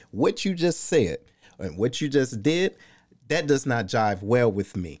me. What you just said and what you just did, that does not jive well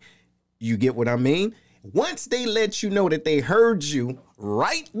with me. You get what I mean? Once they let you know that they heard you,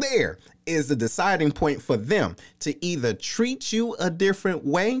 right there is the deciding point for them to either treat you a different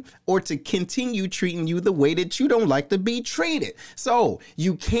way or to continue treating you the way that you don't like to be treated. So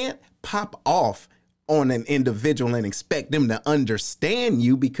you can't pop off on an individual and expect them to understand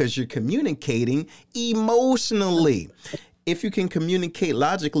you because you're communicating emotionally. If you can communicate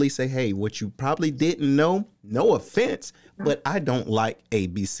logically, say, hey, what you probably didn't know, no offense, but I don't like A,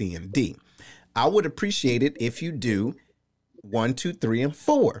 B, C, and D. I would appreciate it if you do 1, 2, 3, and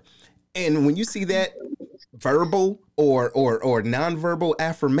 4. And when you see that verbal or nonverbal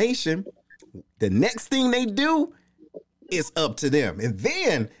affirmation, the next thing they do is up to them. And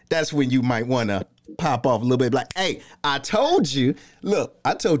then that's when you might want to pop off a little bit like, hey, I told you, look,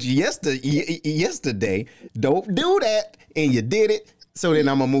 I told you yesterday, don't do that. And you did it. So then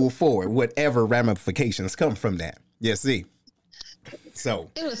I'm going to move forward, whatever ramifications come from that. You see?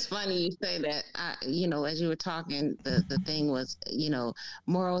 So it was funny you say that. You know, as you were talking, the thing was, you know,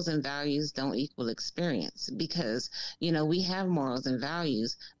 morals and values don't equal experience because, you know, we have morals and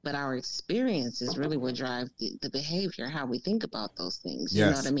values, but our experience is really what drives the behavior, how we think about those things. You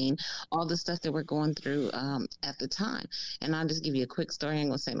know what I mean? All the stuff that we're going through at the time. And I'll just give you a quick story. I ain't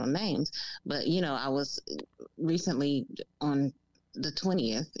gonna say no names, but, you know, I was recently on the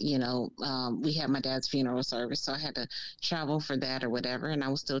 20th, you know, we had my dad's funeral service, so I had to travel for that or whatever, and I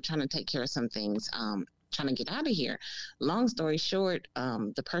was still trying to take care of some things, trying to get out of here. Long story short,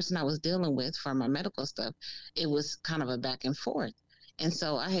 the person I was dealing with for my medical stuff, it was kind of a back and forth, and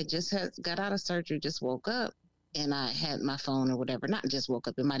so I had just got out of surgery, just woke up, and I had my phone or whatever, not just woke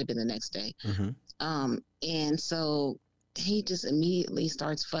up, it might have been the next day, and so he just immediately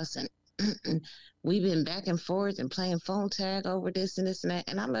starts fussing. We've been back and forth and playing phone tag over this and this and that.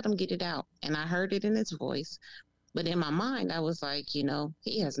 And I let him get it out. And I heard it in his voice. But in my mind, I was like, you know,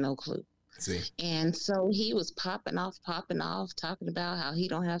 he has no clue. See. And so he was popping off, talking about how he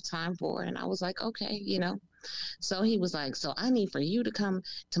don't have time for it. And I was like, okay, So he was like, so I need for you to come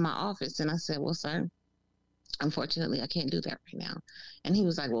to my office. And I said, well, sir, unfortunately, I can't do that right now. And he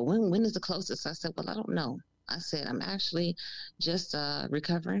was like, well, when is the closest? I said, well, I don't know. I said, I'm actually just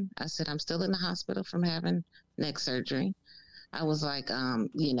recovering. I said, I'm still in the hospital from having neck surgery. I was like,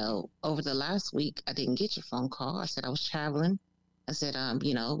 over the last week, I didn't get your phone call. I said, I was traveling. I said,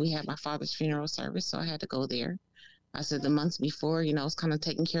 we had my father's funeral service, so I had to go there. I said, the months before, I was kind of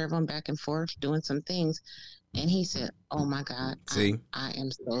taking care of him back and forth, doing some things. And he said, oh, my God, I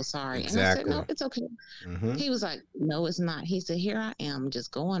am so sorry. Exactly. And I said, no, it's okay. Mm-hmm. He was like, no, it's not. He said, here I am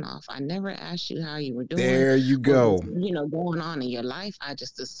just going off. I never asked you how you were doing. There you go. Going on in your life. I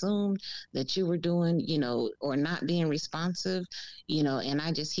just assumed that you were doing, or not being responsive,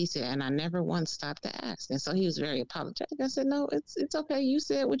 and he said, and I never once stopped to ask. And so he was very apologetic. I said, no, it's okay. You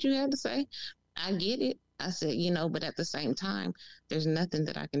said what you had to say. I get it. I said, but at the same time, there's nothing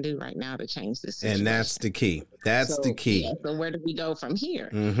that I can do right now to change this situation. And that's the key. That's the key. Yeah, so where do we go from here?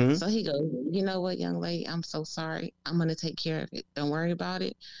 Mm-hmm. So he goes, you know what, young lady, I'm so sorry. I'm going to take care of it. Don't worry about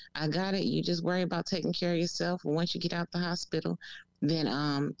it. I got it. You just worry about taking care of yourself. And once you get out the hospital, then,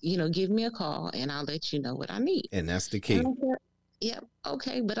 give me a call and I'll let you know what I need. And that's the key. Yeah,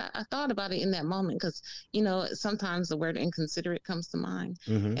 okay. But I thought about it in that moment because, sometimes the word inconsiderate comes to mind.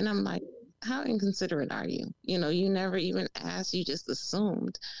 Mm-hmm. And I'm like, how inconsiderate are you? You never even asked, you just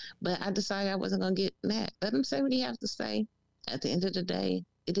assumed. But I decided I wasn't going to get mad. Let him say what he has to say. At the end of the day,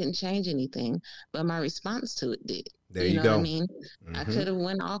 it didn't change anything, but my response to it did. There you know go. What I mean? Mm-hmm. I could have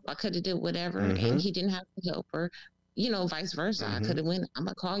went off. I could have did whatever, and he didn't have to help her. Vice versa. Mm-hmm. I could have went, I'm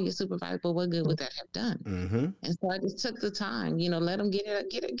going to call your supervisor, but what good would that have done? Mm-hmm. And so I just took the time, let him get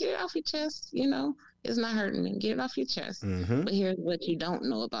it off your chest, It's not hurting me. Get it off your chest. Mm-hmm. But here's what you don't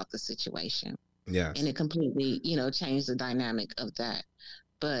know about the situation. Yes. And it completely, changed the dynamic of that.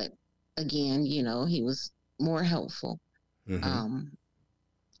 But again, he was more helpful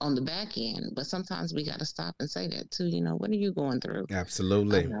on the back end. But sometimes we got to stop and say that too. What are you going through?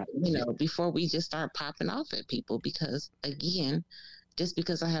 Absolutely. Before we just start popping off at people, because again, just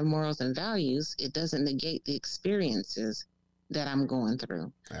because I have morals and values, it doesn't negate the experiences that I'm going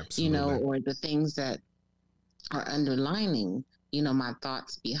through. Absolutely. Or the things that are underlining, my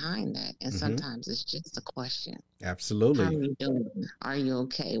thoughts behind that. And sometimes it's just a question. Absolutely. How are you doing? Are you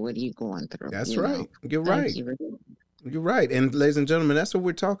okay? What are you going through? That's right. You're Thank right. you. You're right. And ladies and gentlemen, that's what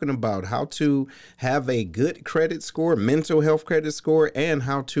we're talking about. How to have a good credit score, mental health credit score, and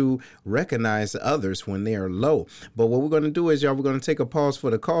how to recognize others when they are low. But what we're going to do is, y'all, we're going to take a pause for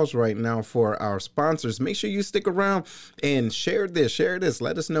the calls right now for our sponsors. Make sure you stick around and share this.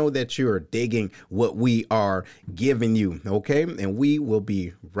 Let us know that you're digging what we are giving you. Okay. And we will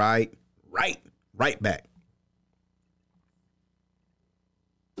be right back.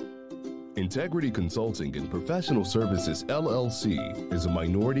 Integrity Consulting and Professional Services, LLC, is a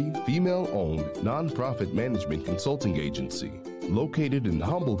minority, female-owned, nonprofit management consulting agency located in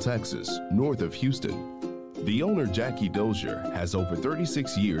Humble, Texas, north of Houston. The owner, Jackie Dozier, has over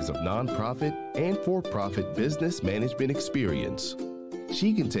 36 years of nonprofit and for-profit business management experience.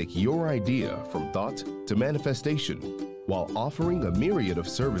 She can take your idea from thought to manifestation while offering a myriad of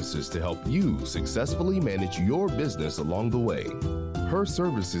services to help you successfully manage your business along the way. Her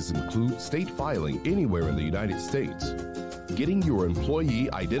services include state filing anywhere in the United States, getting your employee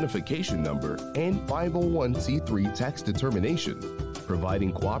identification number and 501c3 tax determination,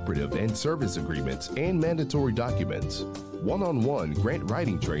 providing cooperative and service agreements and mandatory documents, one-on-one grant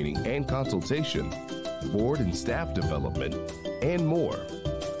writing training and consultation, board and staff development, and more.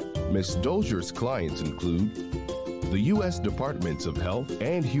 Ms. Dozier's clients include the U.S. Departments of Health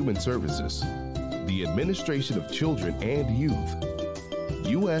and Human Services, the Administration of Children and Youth,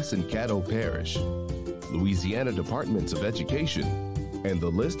 U.S. and Caddo Parish, Louisiana Departments of Education, and the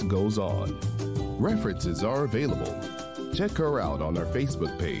list goes on. References are available. Check her out on our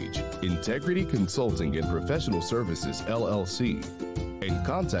Facebook page, Integrity Consulting and Professional Services, LLC, and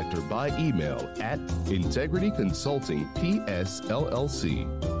contact her by email at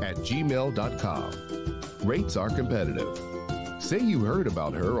integrityconsultingpsllc@gmail.com. Rates are competitive. Say you heard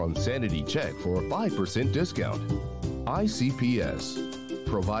about her on Sanity Check for a 5% discount. ICPS,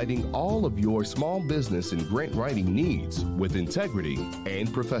 providing all of your small business and grant writing needs with integrity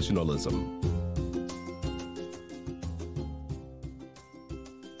and professionalism.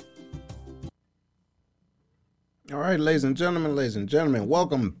 All right, ladies and gentlemen,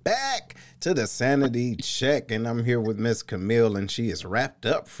 welcome back to the Sanity Check, and I'm here with Miss Camille, and she is wrapped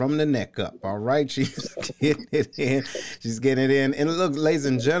up from the neck up. All right, she's getting it in. She's getting it in. And look, ladies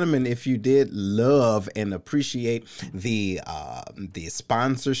and gentlemen, if you did love and appreciate the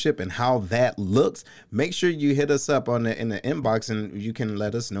sponsorship and how that looks, make sure you hit us up in the inbox, and you can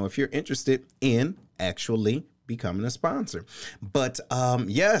let us know if you're interested in actually becoming a sponsor. But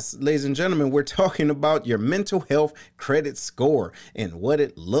yes, ladies and gentlemen, we're talking about your mental health credit score and what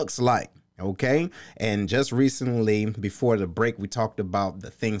it looks like. Okay. And just recently, before the break, we talked about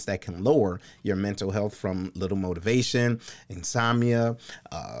the things that can lower your mental health, from little motivation, insomnia,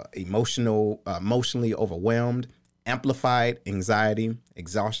 emotionally overwhelmed, amplified anxiety,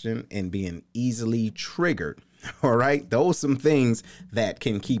 exhaustion, and being easily triggered. All right. Those some things that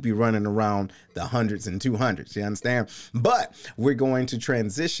can keep you running around the hundreds and 200s. You understand? But we're going to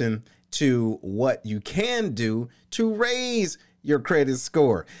transition to what you can do to raise your credit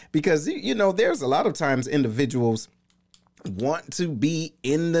score, because, you know, there's a lot of times individuals want to be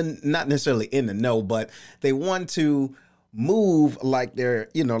not necessarily in the know, but they want to move like their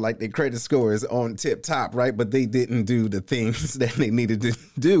credit score is on tip top, right? But they didn't do the things that they needed to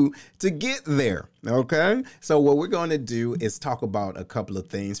do to get there. Okay. So what we're going to do is talk about a couple of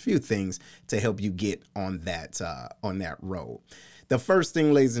few things to help you get on that road. The first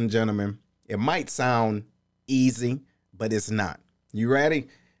thing, ladies and gentlemen, it might sound easy, but it's not. You ready?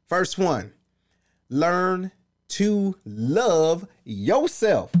 First one, learn to love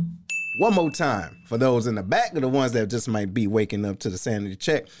yourself. One more time for those in the back, or the ones that just might be waking up to the Sanity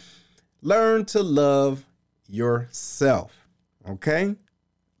Check. Learn to love yourself. Okay?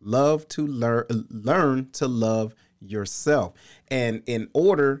 Learn to love yourself. And in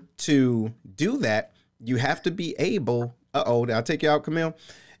order to do that, you have to be able, I'll take you out, Camille.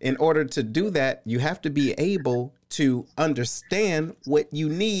 In order to do that, you have to be able to understand what you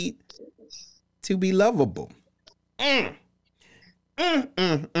need to be lovable.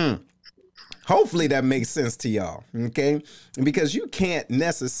 Hopefully that makes sense to y'all, okay? Because you can't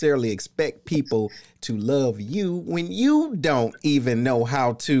necessarily expect people to love you when you don't even know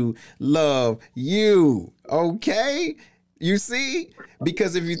how to love you, okay? You see?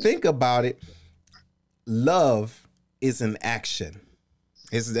 Because if you think about it, love is an action.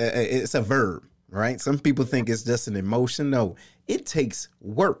 It's a verb, right? Some people think it's just an emotion. No, it takes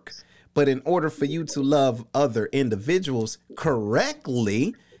work. But in order for you to love other individuals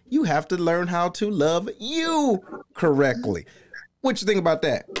correctly, you have to learn how to love you correctly. What you think about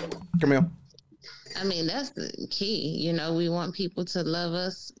that, Camille? I mean, that's the key. You know, we want people to love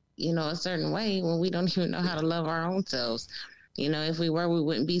us, you know, a certain way when we don't even know how to love our own selves. You know, if we were, we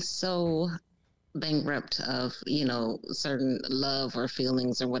wouldn't be so bankrupt of, you know, certain love or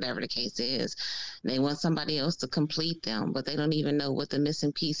feelings or whatever the case is. They want somebody else to complete them, but they don't even know what the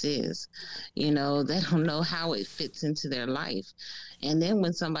missing piece is. You know, they don't know how it fits into their life. And then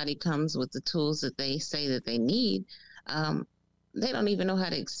when somebody comes with the tools that they say that they need, they don't even know how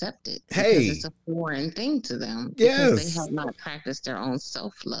to accept it. Because it's a foreign thing to them. Because they have not practiced their own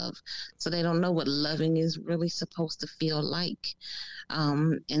self-love. So they don't know what loving is really supposed to feel like.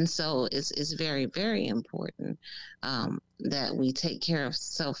 And so it's very, very important that we take care of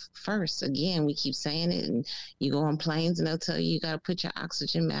self first. Again, we keep saying it, and you go on planes and they'll tell you got to put your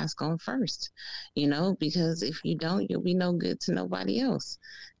oxygen mask on first, you know, because if you don't, you'll be no good to nobody else.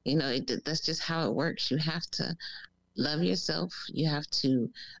 You know, that's just how it works. You have to love yourself. You have to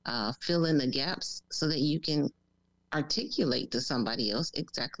fill in the gaps so that you can articulate to somebody else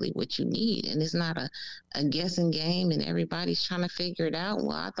exactly what you need. And it's not a guessing game and everybody's trying to figure it out.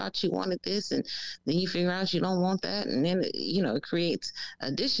 Well, I thought you wanted this, and then you figure out you don't want that, and then you know, it creates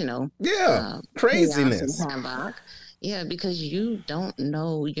additional craziness. Yeah, because you don't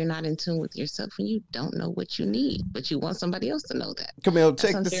know, you're not in tune with yourself, and you don't know what you need, but you want somebody else to know that. Camille,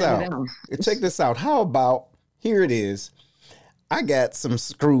 check this out. Check this out. How about, here it is. I got some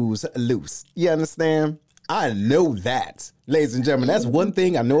screws loose. You understand? I know that, ladies and gentlemen. That's one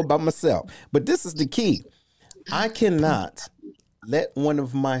thing I know about myself. But this is the key. I cannot let one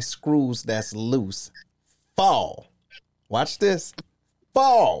of my screws that's loose fall. Watch this.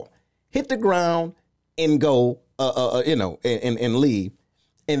 Fall. Hit the ground and go, and leave.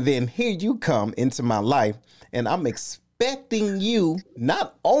 And then here you come into my life, and I'm expecting you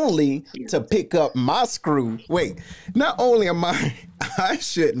not only to pick up my screw. Not only I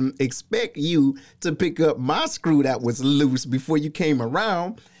shouldn't expect you to pick up my screw that was loose before you came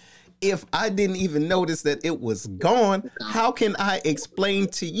around. If I didn't even notice that it was gone, how can I explain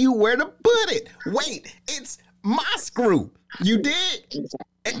to you where to put it? Wait, it's my screw. You did?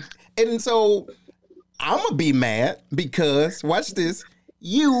 And so I'm going to be mad because, watch this,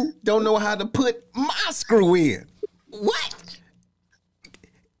 You don't know how to put my screw in. What?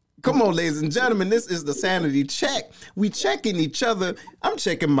 Come on, ladies and gentlemen, this is the sanity check. We checking each other. I'm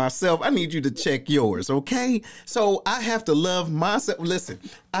checking myself. I need you to check yours, okay? So I have to love myself. Listen,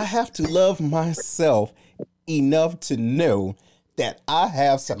 I have to love myself enough to know that I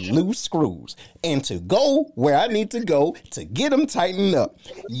have some loose screws and to go where I need to go to get them tightened up.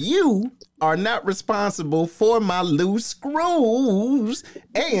 You are not responsible for my loose screws.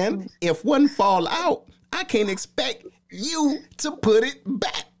 And if one fall out, I can't expect you to put it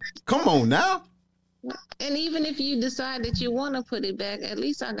back. Come on now. And even if you decide that you want to put it back, at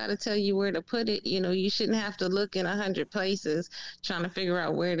least I got to tell you where to put it. You know, you shouldn't have to look in 100 places trying to figure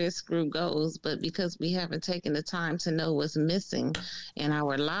out where this screw goes. But because we haven't taken the time to know what's missing in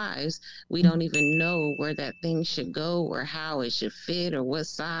our lives, we don't even know where that thing should go or how it should fit or what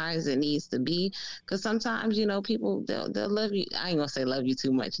size it needs to be. Because sometimes, you know, people, they'll love you. I ain't going to say love you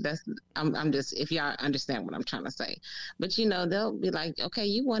too much. I'm just, if y'all understand what I'm trying to say. But, you know, they'll be like, okay,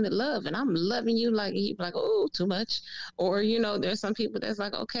 you wanted love and I'm loving you like, you like, oh, too much. Or, you know, there's some people that's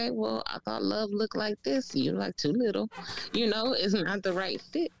like, okay, well, I thought love looked like this. You like too little. You know, it's not the right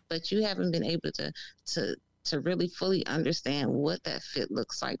fit, but you haven't been able to really fully understand what that fit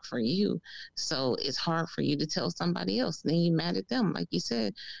looks like for you. So it's hard for you to tell somebody else. Then you mad at them, like you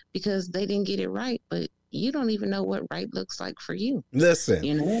said, because they didn't get it right, but you don't even know what right looks like for you. Listen,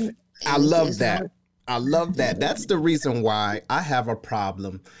 you know, I love that. I love that. That's the reason why I have a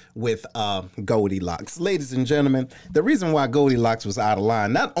problem with Goldilocks. Ladies and gentlemen, the reason why Goldilocks was out of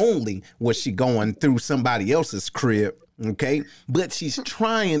line, not only was she going through somebody else's crib, okay, but she's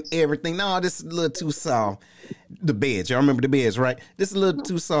trying everything. No, this is a little too soft. The beds, y'all remember the beds, right? This is a little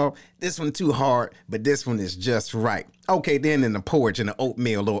too soft. This one too hard, but this one is just right. Okay, then in the porridge and the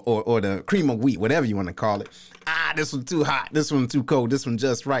oatmeal or the cream of wheat, whatever you want to call it. This one too hot. This one too cold. This one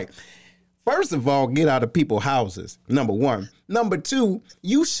just right. First of all, get out of people's houses, number one. Number two,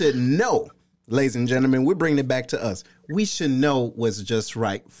 you should know, ladies and gentlemen, we're bringing it back to us. We should know what's just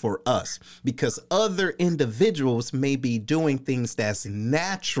right for us because other individuals may be doing things that's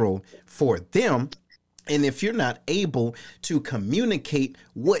natural for them. And if you're not able to communicate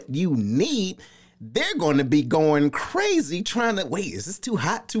what you need, they're going to be going crazy trying to, wait, is this too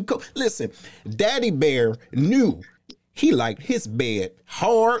hot, too cold? Listen, Daddy Bear knew. He liked his bed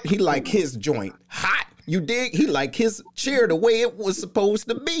hard. He liked his joint hot. You dig? He liked his chair the way it was supposed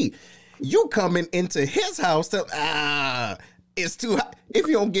to be. You coming into his house to, it's too hot. If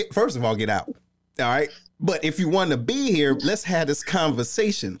you don't first of all, get out. All right. But if you want to be here, let's have this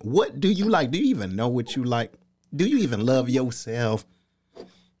conversation. What do you like? Do you even know what you like? Do you even love yourself?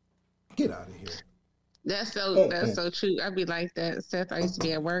 Get out of here. That's so true. I'd be like that, Seth. I used to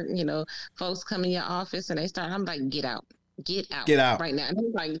be at work, you know, folks come in your office and they start, I'm like, get out right now. And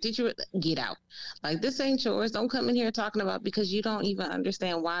I'm like, did you get out? Like, this ain't yours. Don't come in here talking about because you don't even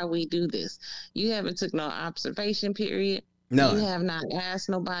understand why we do this. You haven't took no observation period. No. You have not asked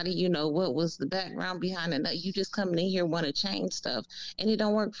nobody, you know, what was the background behind it. You just coming in here want to change stuff and it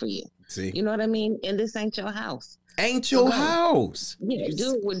don't work for you. See? You know what I mean? And this ain't your house. Ain't your house. Yeah,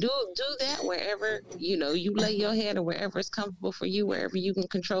 do that wherever, you know, you lay your head or wherever it's comfortable for you, wherever you can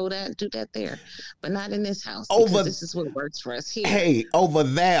control that, do that there. But not in this house. This is what works for us here. Hey, over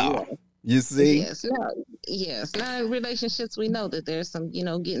there. Yeah. You see? Yes. Now in relationships, we know that there's some, you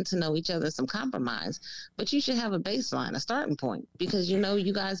know, getting to know each other, some compromise. But you should have a baseline, a starting point. Because, you know,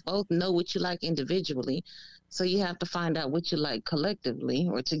 you guys both know what you like individually. So you have to find out what you like collectively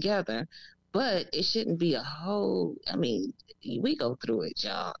or together. But it shouldn't be a whole, I mean, we go through it,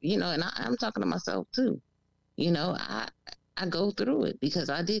 y'all, you know, and I'm talking to myself too. You know, I go through it because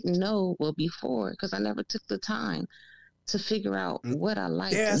I didn't know before, because I never took the time to figure out what I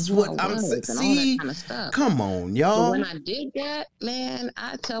like. That's what I'm saying. See, kind of stuff. Come on, y'all. But when I did that, man,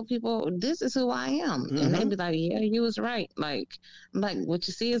 I tell people, this is who I am. Mm-hmm. And they be like, yeah, you was right. Like, what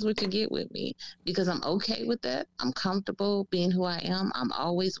you see is what you get with me, because I'm okay with that. I'm comfortable being who I am. I'm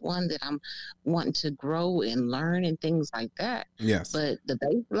always one that I'm wanting to grow and learn and things like that. Yes. But the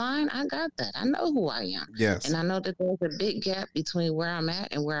baseline, I got that. I know who I am. Yes. And I know that there's a big gap between where I'm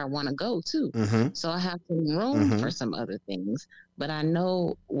at and where I want to go too. Mm-hmm. So I have some room for some other things, but I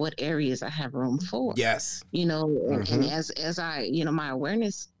know what areas I have room for. Yes. You know, and as I, you know, my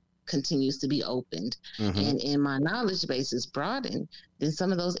awareness continues to be opened and my knowledge base is broadened, then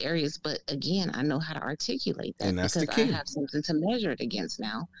some of those areas, but again, I know how to articulate that, and that's because the key. I have something to measure it against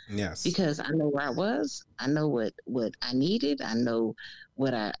now. Yes. Because I know where I was, I know what I needed, I know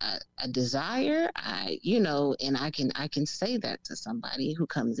what I desire, you know, and I can say that to somebody who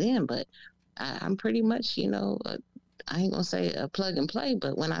comes in, but I'm pretty much, you know, I ain't gonna say a plug and play,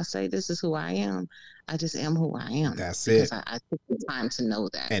 but when I say this is who I am, I just am who I am. That's because it. I took the time to know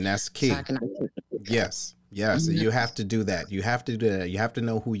that. And that's key. So I can articulate that. Yes. Yes, Mhm. you have to do that. You have to do that. You have to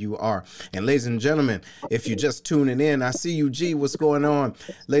know who you are. And ladies and gentlemen, if you're just tuning in, I see you, G. What's going on?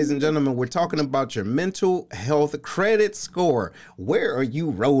 Ladies and gentlemen, we're talking about your mental health credit score. Where are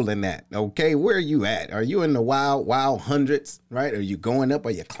you rolling at? Okay, where are you at? Are you in the wild hundreds, right? Are you going up?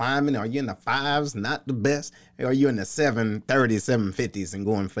 Are you climbing? Are you in the fives? Not the best. Are you in the 730s, 750s and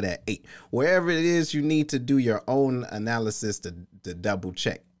going for that 8? Wherever it is, you need to do your own analysis to double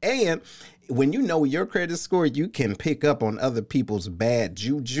check. And when you know your credit score, you can pick up on other people's bad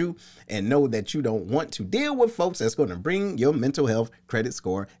juju and know that you don't want to deal with folks that's going to bring your mental health credit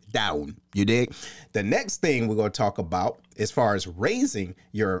score down. You dig? The next thing we're going to talk about as far as raising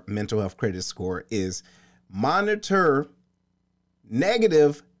your mental health credit score is monitor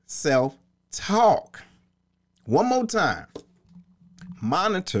negative self-talk. One more time.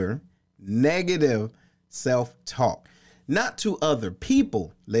 Monitor negative self-talk. Not to other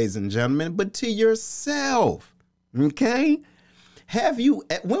people, ladies and gentlemen, but to yourself. Okay?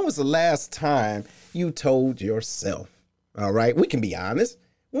 When was the last time you told yourself? All right, we can be honest.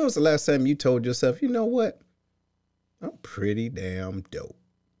 When was the last time you told yourself, you know what? I'm pretty damn dope.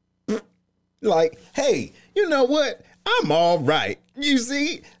 Like, hey, you know what? I'm all right. You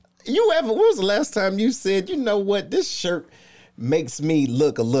see, when was the last time you said, you know what? This shirt makes me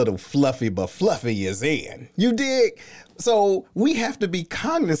look a little fluffy, but fluffy is in. You dig? So we have to be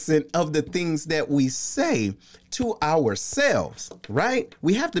cognizant of the things that we say to ourselves, right?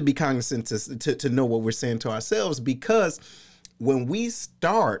 We have to be cognizant to know what we're saying to ourselves, because when we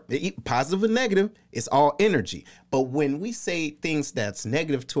start, positive and negative, it's all energy. But when we say things that's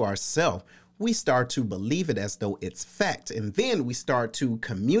negative to ourselves, we start to believe it as though it's fact. And then we start to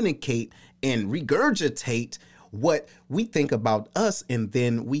communicate and regurgitate what we think about us, and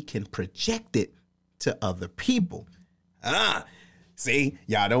then we can project it to other people. See,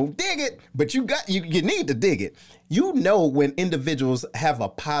 y'all don't dig it, but you need to dig it. You know when individuals have a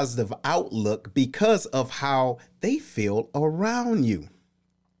positive outlook because of how they feel around you.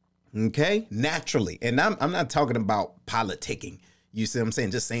 Okay? Naturally. And I'm not talking about politicking. You see what I'm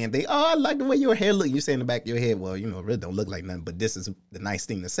saying? Just saying I like the way your hair look. You say in the back of your head, well, you know, it really don't look like nothing, but this is the nice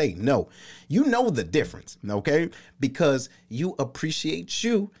thing to say. No, you know the difference, okay? Because you appreciate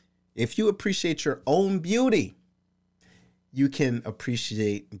you. If you appreciate your own beauty, you can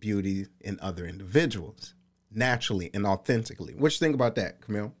appreciate beauty in other individuals naturally and authentically. What you think about that,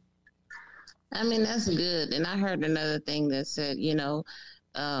 Camille? I mean, that's good. And I heard another thing that said,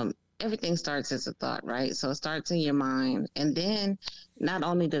 everything starts as a thought, right? So it starts in your mind. And then not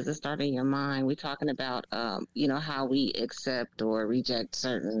only does it start in your mind, we're talking about, how we accept or reject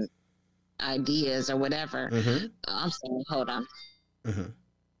certain ideas or whatever. Mm-hmm. I'm sorry, hold on. Mm-hmm.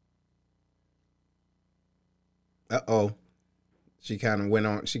 Uh-oh. She kind of went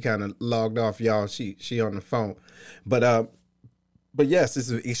on. She kind of logged off, y'all. She on the phone, but yes, this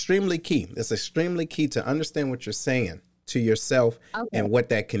is extremely key. It's extremely key to understand what you're saying to yourself, okay, and what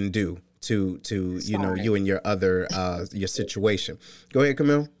that can do to you and your other your situation. Go ahead,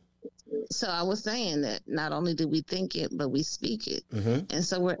 Camille. So I was saying that not only do we think it, but we speak it, mm-hmm, and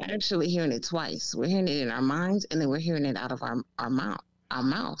so we're actually hearing it twice. We're hearing it in our minds, and then we're hearing it out of our mouths.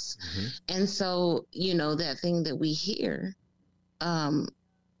 mm-hmm. And so that thing that we hear.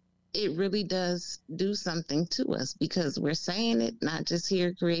 It really does do something to us, because we're saying it, not just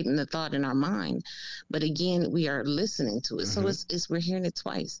here creating the thought in our mind, but again, we are listening to it. Mm-hmm. So it's we're hearing it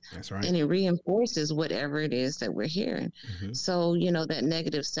twice. That's right. And it reinforces whatever it is that we're hearing. Mm-hmm. So, that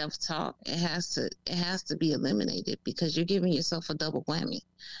negative self-talk, it has to be eliminated, because you're giving yourself a double whammy.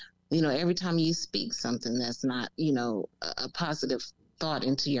 Every time you speak something that's not, a positive thought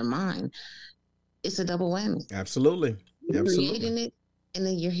into your mind, it's a double whammy. Absolutely. You're Absolutely. creating it, and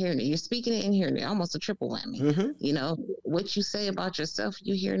then you're hearing it. You're speaking it and hearing it. Almost a triple whammy. Mm-hmm. What you say about yourself,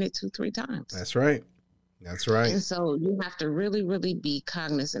 you're hearing it 2-3 times. That's right. That's right. And so you have to really, really be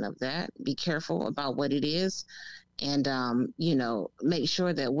cognizant of that. Be careful about what it is, and make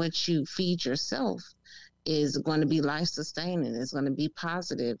sure that what you feed yourself is going to be life sustaining. It's going to be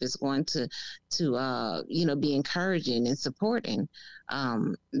positive. It's going to be encouraging and supporting,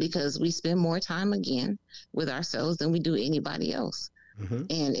 because we spend more time again with ourselves than we do anybody else. Mm-hmm.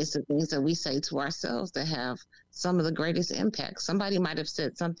 And it's the things that we say to ourselves that have some of the greatest impact. Somebody might have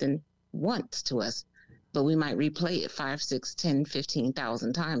said something once to us, but we might replay it 5, 6, 10,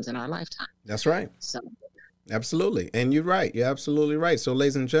 15,000 times in our lifetime. That's right. So. Absolutely. And you're right. You're absolutely right. So,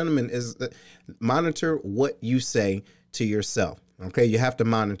 ladies and gentlemen, monitor what you say to yourself. Okay, you have to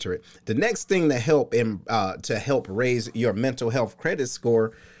monitor it. The next thing to help raise your mental health credit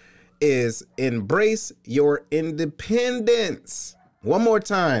score is embrace your independence. One more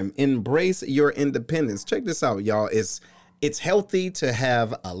time, embrace your independence. Check this out, y'all. It's healthy to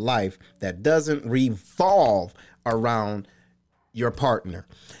have a life that doesn't revolve around your partner.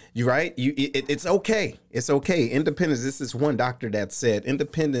 You right? It's okay. It's okay. Independence. This is one doctor that said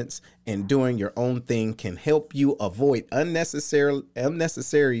independence and doing your own thing can help you avoid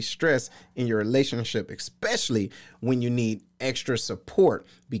unnecessary stress in your relationship, especially when you need extra support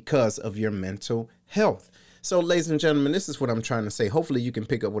because of your mental health. So, ladies and gentlemen, this is what I'm trying to say. Hopefully you can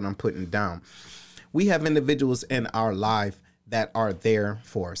pick up what I'm putting down. We have individuals in our life that are there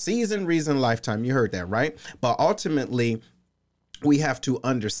for a season, reason, lifetime. You heard that, right? But ultimately, we have to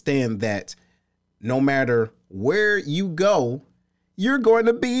understand that no matter where you go, you're going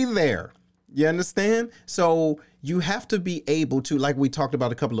to be there. You understand? So you have to be able to, like we talked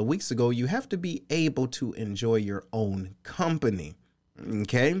about a couple of weeks ago, you have to be able to enjoy your own company.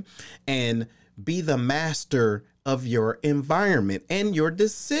 Okay? And be the master of your environment and your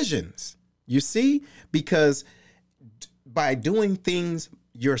decisions. You see? Because by doing things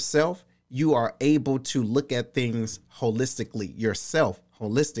yourself, you are able to look at things holistically, yourself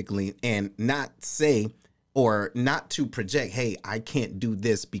holistically, and not say or not to project, hey, I can't do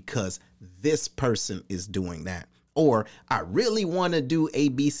this because this person is doing that. Or I really want to do A,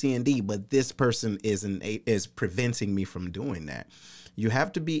 B, C, and D, but this person is preventing me from doing that. You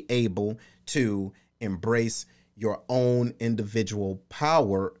have to be able to embrace your own individual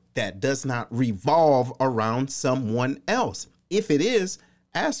power that does not revolve around someone else. If it is,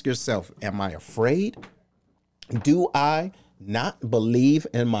 ask yourself, am I afraid? Do I not believe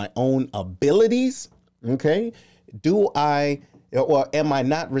in my own abilities? Okay. Am I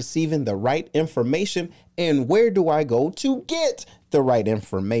not receiving the right information? And where do I go to get the right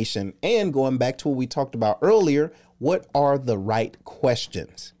information? And going back to what we talked about earlier, what are the right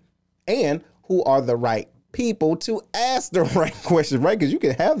questions? And who are the right people to ask the right questions, right? Because you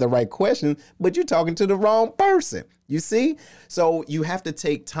can have the right question, but you're talking to the wrong person. You see? So you have to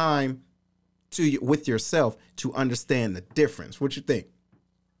take time with yourself to understand the difference. What you think?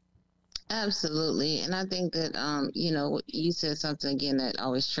 Absolutely. And I think that, you said something again that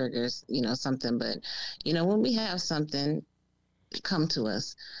always triggers, something. But, when we have something come to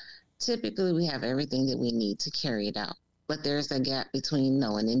us, typically we have everything that we need to carry it out. But there's a gap between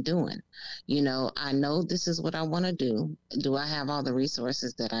knowing and doing. I know this is what I want to do. Do I have all the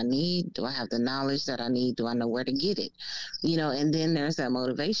resources that I need? Do I have the knowledge that I need? Do I know where to get it? And then there's that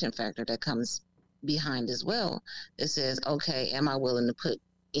motivation factor that comes behind as well. That says, okay, am I willing to put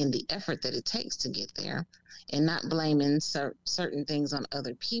in the effort that it takes to get there, and not blaming certain things on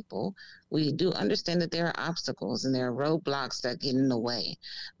other people? We do understand that there are obstacles and there are roadblocks that get in the way,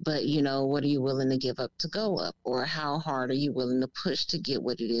 but what are you willing to give up to go up, or how hard are you willing to push to get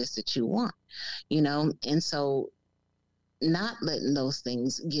what it is that you want? And so not letting those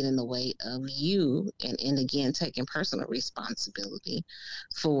things get in the way of you, and again taking personal responsibility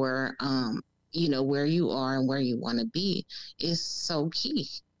for where you are and where you want to be is so key.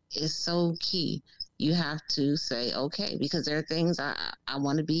 It's so key. You have to say, okay, because there are things I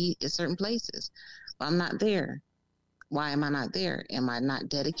want to be in certain places, but I'm not there. Why am I not there? Am I not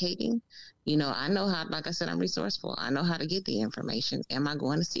dedicating? I know how, like I said, I'm resourceful. I know how to get the information. Am I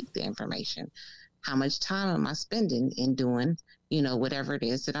going to seek the information? How much time am I spending in doing, whatever it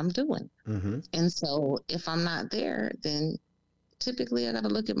is that I'm doing? Mm-hmm. And so if I'm not there, then typically I got to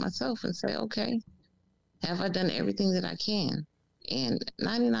look at myself and say, okay, have I done everything that I can? And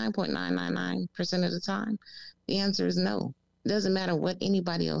 99.999% of the time, the answer is no. It doesn't matter what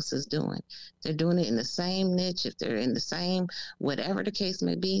anybody else is doing. They're doing it in the same niche. If they're in the same, whatever the case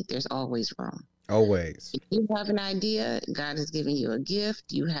may be, there's always room. Always. If you have an idea, God has given you a gift,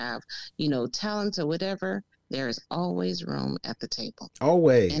 you have, talent or whatever, there is always room at the table.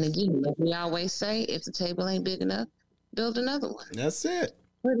 Always. And again, like we always say, if the table ain't big enough, build another one. That's it.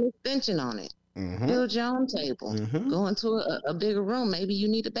 Put an extension on it. Mm-hmm. Build your own table. Mm-hmm. Go into a bigger room. Maybe you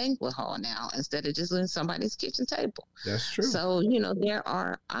need a banquet hall now instead of just in somebody's kitchen table. That's true. So, there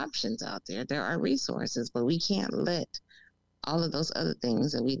are options out there. There are resources, but we can't let all of those other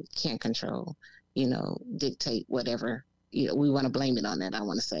things that we can't control, dictate whatever. We want to blame it on that, I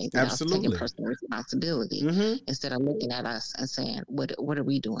want to say. Absolutely. Taking personal responsibility instead of looking at us and saying, what are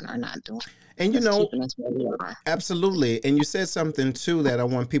we doing or not doing? And keeping us where we are. Absolutely. And you said something too that I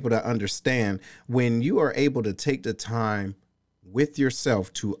want people to understand. When you are able to take the time with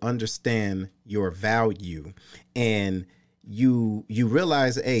yourself to understand your value, and you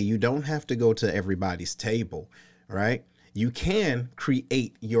realize, hey, you don't have to go to everybody's table, right? You can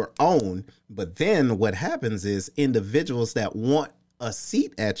create your own, but then what happens is individuals that want a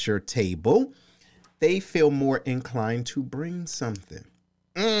seat at your table, they feel more inclined to bring something.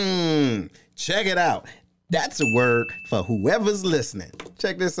 Check it out. That's a word for whoever's listening.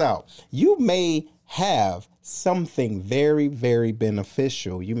 Check this out. You may have something very, very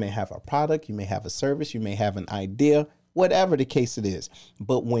beneficial. You may have a product, you may have a service, you may have an idea, whatever the case it is.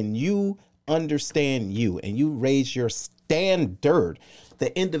 But when you understand you and you raise your standard,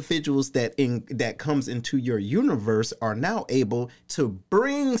 the individuals that comes into your universe are now able to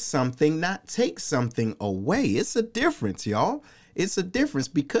bring something, not take something away. It's a difference, y'all. It's a difference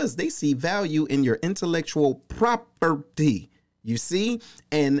because they see value in your intellectual property, you see,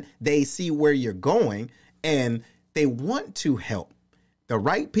 and they see where you're going and they want to help. The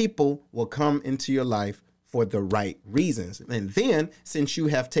right people will come into your life for the right reasons. And then since you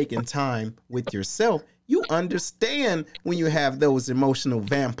have taken time with yourself, you understand when you have those emotional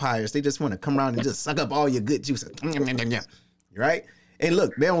vampires. They just want to come around and just suck up all your good juices. Right? And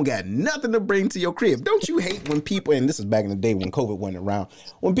look, they don't got nothing to bring to your crib. Don't you hate when people, and this is back in the day when COVID went around,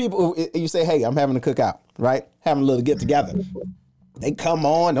 when people, you say, hey, I'm having a cookout, right? Having a little get together. They come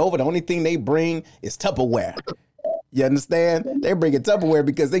on over. The only thing they bring is Tupperware. You understand? They bring Tupperware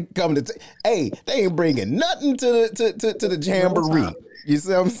because they come to, hey, they ain't bringing nothing to the jamboree. You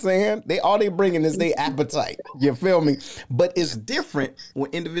see what I'm saying? All they bringing is their appetite. You feel me? But it's different when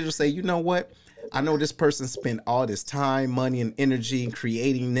individuals say, you know what? I know this person spent all this time, money, and energy in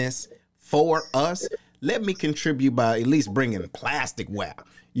creating this for us. Let me contribute by at least bringing plasticware.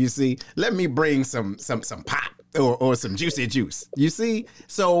 You see? Let me bring some pop or some juicy juice. You see?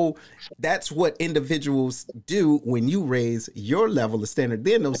 So that's what individuals do when you raise your level of standard.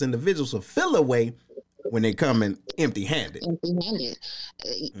 Then those individuals will feel away when they come in empty-handed. Empty-handed.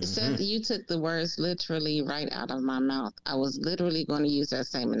 Seth, you took the words literally right out of my mouth. I was literally going to use that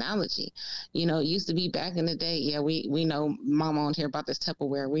same analogy. You know, it used to be back in the day. Yeah, we know Mama on here about this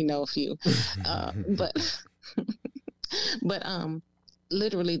Tupperware. We know a few, but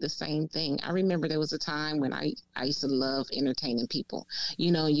literally the same thing. I remember there was a time when I used to love entertaining people.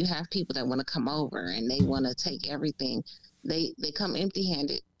 You know, you have people that want to come over and they want to take everything. They come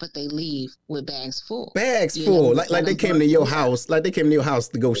empty-handed, but they leave with bags full. Bags full, like they came to your house, like they came to your house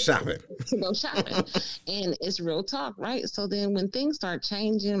to go shopping. And it's real talk, right? So then when things start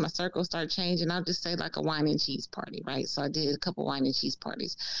changing, my circle start changing, I'll just say like a wine and cheese party, right? So I did a couple wine and cheese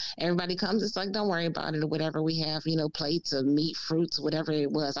parties. Everybody comes, it's like, don't worry about it or whatever we have, you know, plates of meat, fruits, whatever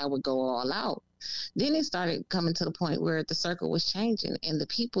it was, I would go all out. Then it started coming to the point where the circle was changing and the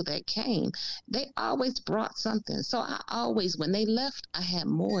people that came, they always brought something. So I always, when they left, I had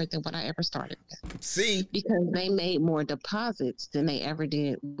more than what I ever started with. See? Because they made more deposits than they ever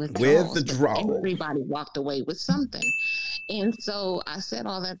did with the draw. Everybody walked away with something. And so I said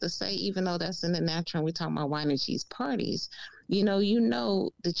all that to say, even though that's in the natural, and we talk about wine and cheese parties, you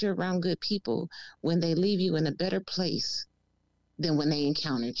know that you're around good people when they leave you in a better place than when they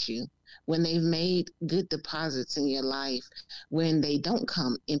encountered you. When they've made good deposits in your life, when they don't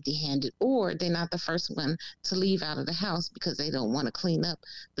come empty-handed, or they're not the first one to leave out of the house because they don't want to clean up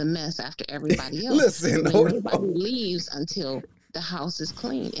the mess after everybody else. Listen, nobody leaves until the house is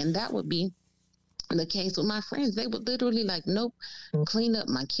clean. And that would be the case with my friends. They would literally like, nope, clean up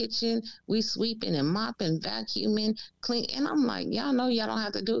my kitchen. We sweeping and mopping, vacuuming, clean. And I'm like, y'all know y'all don't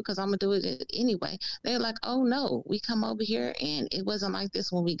have to do it because I'm going to do it anyway. They're like, oh no, we come over here and it wasn't like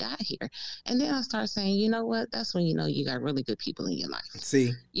this when we got here. And then I start saying, you know what? That's when you know you got really good people in your life.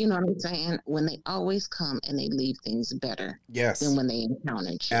 See? You know what I'm saying? When they always come and they leave things better than when they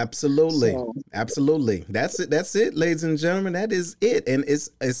encountered you. Absolutely. Absolutely. That's it, ladies and gentlemen. That is it. And it's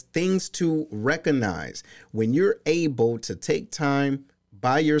things to recognize. When you're able to take time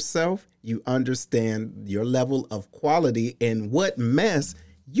by yourself, you understand your level of quality and what mess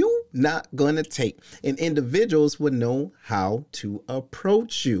you not going to take. And individuals would know how to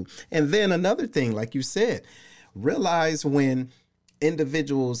approach you. And then another thing, like you said, realize when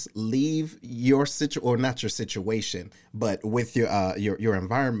individuals leave your situation, or not your situation, but with your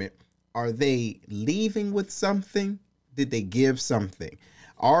environment, are they leaving with something? Did they give something?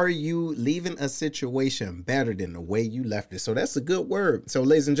 Are you leaving a situation better than the way you left it? So that's a good word. So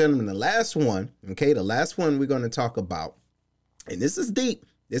ladies and gentlemen, the last one we're going to talk about, and this is deep,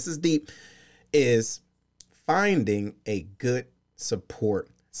 is finding a good support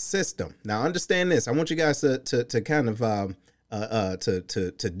system. Now understand this. I want you guys to kind of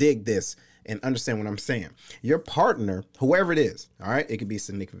to dig this and understand what I'm saying. Your partner, whoever it is, all right, it could be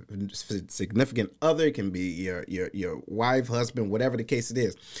significant other, it can be your wife, husband, whatever the case it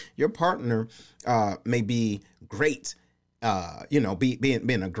is. Your partner may be great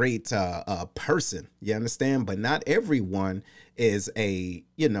being a great person. You understand? But not everyone is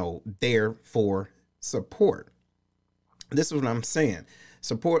there for support. This is what I'm saying.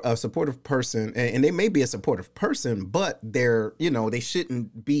 A supportive person, and they may be a supportive person, but they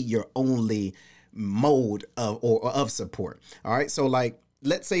shouldn't be your only mode of support. All right. So like,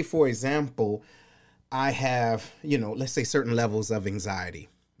 let's say, for example, I have, let's say certain levels of anxiety.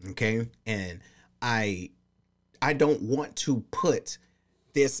 Okay. And I don't want to put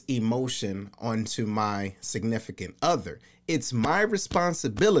this emotion onto my significant other. It's my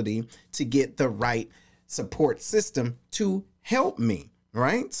responsibility to get the right support system to help me.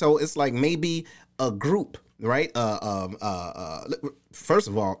 Right. So it's like maybe a group, right? First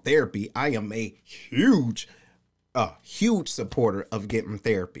of all, therapy. I am a huge supporter of getting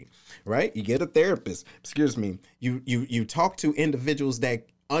therapy, right? You get a therapist, you talk to individuals that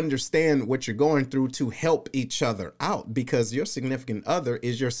understand what you're going through to help each other out, because your significant other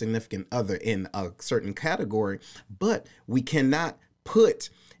is your significant other in a certain category, but we cannot put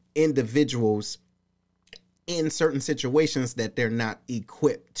individuals in certain situations that they're not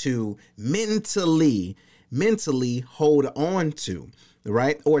equipped to mentally hold on to,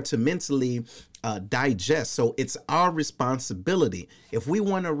 right? Or to mentally digest. So it's our responsibility. If we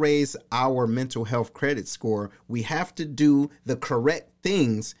want to raise our mental health credit score, we have to do the correct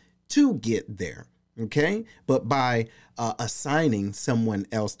things to get there. Okay. But by assigning someone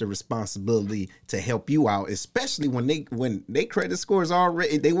else the responsibility to help you out, especially when they credit scores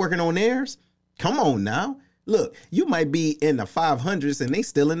already, they working on theirs. Come on now. Look, you might be in the 500s and they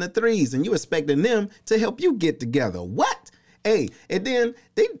still in the 3s, and you expecting them to help you get together. What? Hey, and then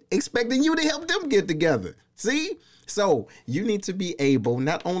they expecting you to help them get together. See? So you need to be able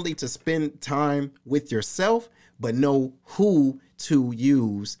not only to spend time with yourself, but know who to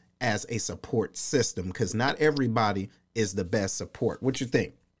use as a support system, because not everybody is the best support. What you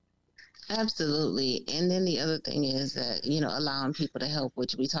think? Absolutely. And then the other thing is that, allowing people to help,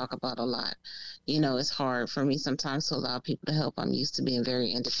 which we talk about a lot. It's hard for me sometimes to allow people to help. I'm used to being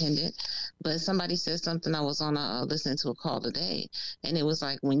very independent. But somebody said something, I was on listening to a call today, and it was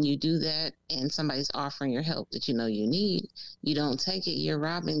like, when you do that and somebody's offering your help that you need, you don't take it, you're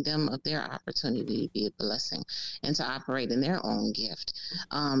robbing them of their opportunity to be a blessing and to operate in their own gift.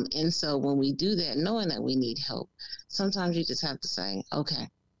 And so when we do that, knowing that we need help, sometimes you just have to say, okay,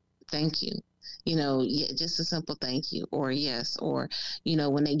 thank you. Just a simple thank you or yes. Or,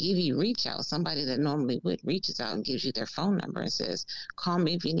 when they give you reach out, somebody that normally would reaches out and gives you their phone number and says, call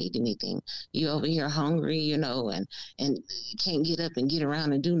me if you need anything. You over here hungry, and can't get up and get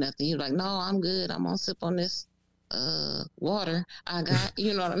around and do nothing. You're like, no, I'm good. I'm going to sip on this water I got.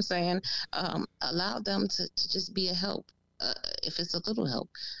 You know what I'm saying? Allow them to just be a help, if it's a little help.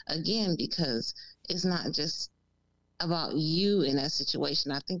 Again, because it's not just about you in that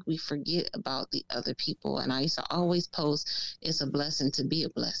situation. I think we forget about the other people. And I used to always post, it's a blessing to be a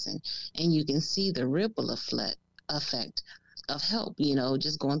blessing. And you can see the ripple effect of help,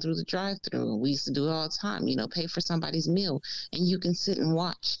 just going through the drive-through. We used to do it all the time, pay for somebody's meal, and you can sit and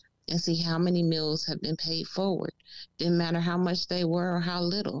watch and see how many meals have been paid forward. Didn't matter how much they were or how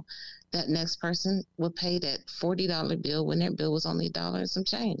little. That next person would pay that $40 bill when their bill was only $1 and some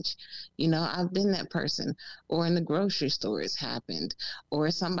change. I've been that person. Or in the grocery store, it's happened.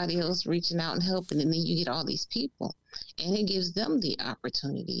 Or somebody else reaching out and helping, and then you get all these people. And it gives them the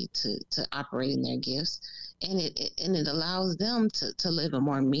opportunity to operate in their gifts. And it allows them to live a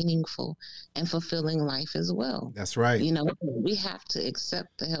more meaningful and fulfilling life as well. That's right. We have to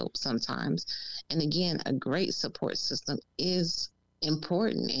accept the help sometimes. And again, a great support system is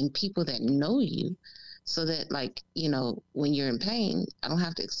important, and people that know you, so that when you're in pain, I don't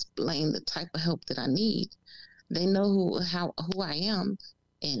have to explain the type of help that I need. They know who I am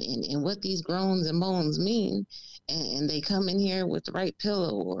and what these groans and moans mean, and they come in here with the right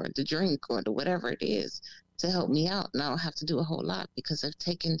pillow or the drink or the whatever it is to help me out, and I don't have to do a whole lot because they've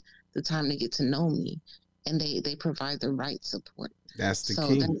taken the time to get to know me, and they provide the right support. That's the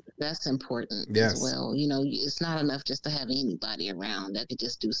key. That's important as well. It's not enough just to have anybody around that could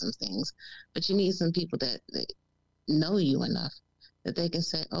just do some things, but you need some people that know you enough that they can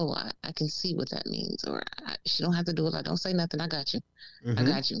say, oh, I can see what that means. Or she don't have to do it. I don't say nothing. I got you. Mm-hmm. I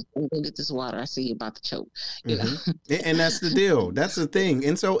got you. Go get this water. I see you about to choke. And that's the deal. That's the thing.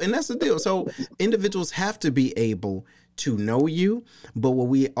 And that's the deal. So individuals have to be able to know you. But what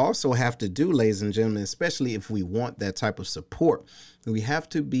we also have to do, ladies and gentlemen, especially if we want that type of support, we have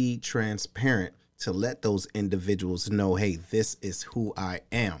to be transparent to let those individuals know, hey, this is who I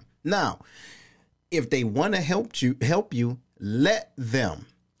am. Now, if they want to help you, let them.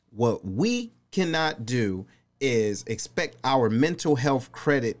 What we cannot do is expect our mental health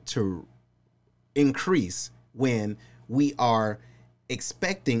credit to increase when we are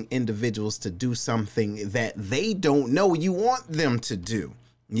expecting individuals to do something that they don't know you want them to do.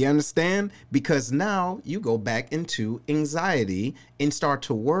 You understand? Because now you go back into anxiety and start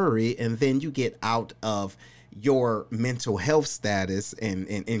to worry, and then you get out of your mental health status and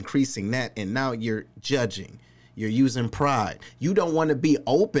increasing that, and now you're judging. You're using pride. You don't want to be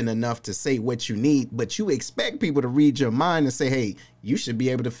open enough to say what you need, but you expect people to read your mind and say, hey, you should be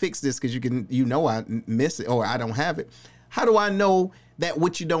able to fix this because I miss it or I don't have it. How do I know that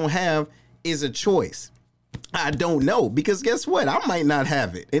what you don't have is a choice? I don't know, because guess what? I might not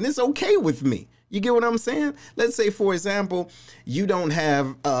have it, and it's okay with me. You get what I'm saying? Let's say, for example, you don't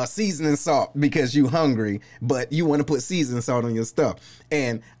have seasoning salt because you're hungry, but you want to put seasoning salt on your stuff.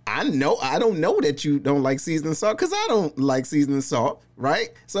 And I don't know that you don't like seasoning salt because I don't like seasoning salt,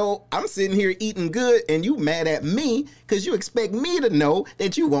 right? So I'm sitting here eating good, and you mad at me because you expect me to know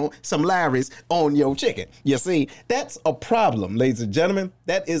that you want some Larry's on your chicken. You see, that's a problem, ladies and gentlemen.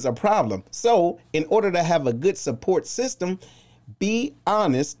 That is a problem. So in order to have a good support system, be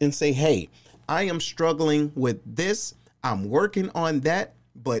honest and say, hey, I am struggling with this. I'm working on that,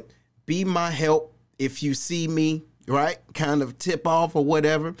 but be my help. If you see me, right, kind of tip off or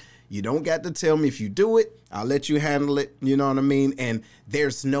whatever, you don't got to tell me. If you do it, I'll let you handle it. You know what I mean? And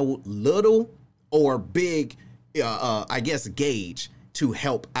there's no little or big, gauge to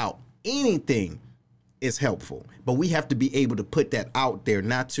help out. Anything is helpful, but we have to be able to put that out there,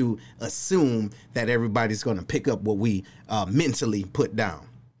 not to assume that everybody's going to pick up what we mentally put down.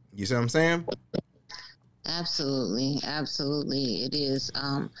 You see what I'm saying? Absolutely. It is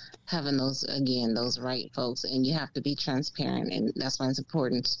having those right folks, and you have to be transparent, and that's why it's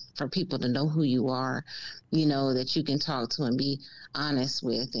important for people to know who you are, that you can talk to and be honest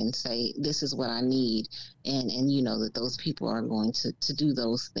with and say, this is what I need, and that those people are going to do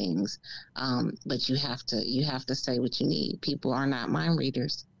those things. But you have to say what you need. People are not mind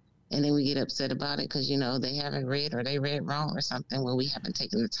readers. And then we get upset about it because, they haven't read or they read wrong or something. Well, we haven't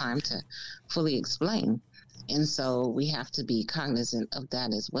taken the time to fully explain. And so we have to be cognizant of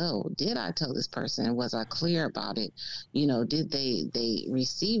that as well. Did I tell this person? Was I clear about it? Did they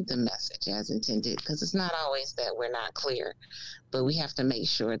receive the message as intended? Because it's not always that we're not clear, but we have to make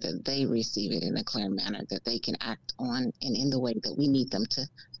sure that they receive it in a clear manner, that they can act on and in the way that we need them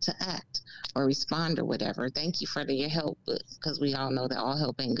to act or respond or whatever. Thank you for your help, because we all know that all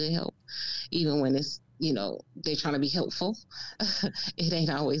help ain't good help. Even when it's, they're trying to be helpful, it ain't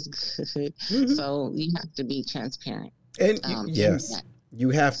always good. Mm-hmm. So you have to be transparent. And yes,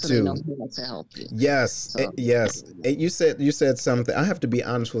 you have so to. They know to help you. Yes, so, yes. You said something. I have to be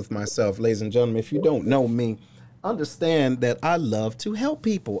honest with myself, ladies and gentlemen. If you don't know me, understand that I love to help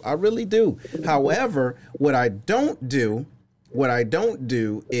people. I really do. However, what I don't do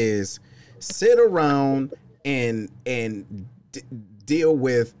is sit around and deal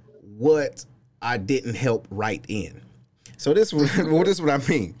with what I didn't help right in. So this is what I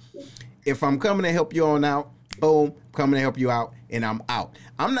mean. If I'm coming to help you on out, boom, coming to help you out, and I'm out.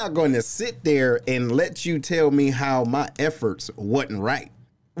 I'm not going to sit there and let you tell me how my efforts wasn't right.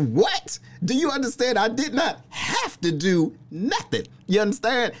 What? Do you understand? I did not have to do nothing. You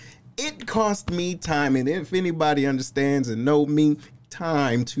understand? It cost me time, and if anybody understands and know me,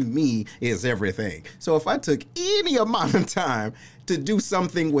 time to me is everything. So if I took any amount of time to do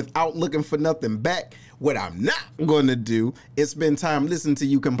something without looking for nothing back, what I'm not going to do is spend time listening to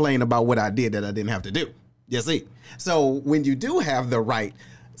you complain about what I did that I didn't have to do. You see? So when you do have the right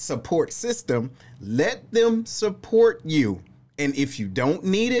support system, let them support you. And if you don't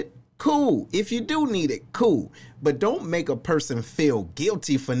need it, cool. If you do need it, cool. But don't make a person feel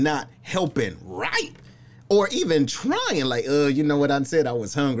guilty for not helping, right? Or even trying, like, you know what, I said I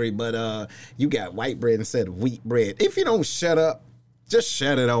was hungry, but you got white bread instead of wheat bread. If you don't shut up, just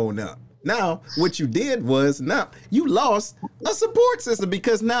shut it on up. Now, what you did was, now you lost a support system,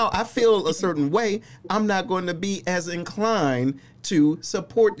 because now I feel a certain way. I'm not going to be as inclined to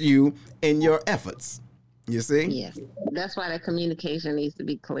support you in your efforts. You see? Yes. That's why the communication needs to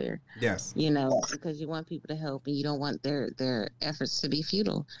be clear. Yes. Because you want people to help, and you don't want their efforts to be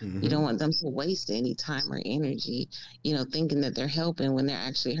futile. Mm-hmm. You don't want them to waste any time or energy, thinking that they're helping when they're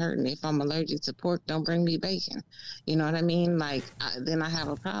actually hurting. If I'm allergic to pork, don't bring me bacon. You know what I mean? Like, then I have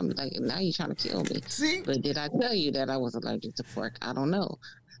a problem. Like, now you're trying to kill me. See? But did I tell you that I was allergic to pork? I don't know.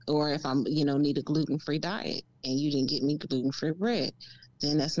 Or if I'm, need a gluten-free diet and you didn't get me gluten-free bread,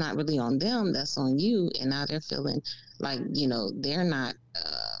 then that's not really on them, that's on you. And now they're feeling like, they're not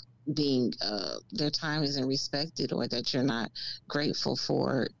being their time isn't respected, or that you're not grateful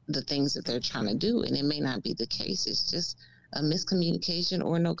for the things that they're trying to do. And it may not be the case. It's just a miscommunication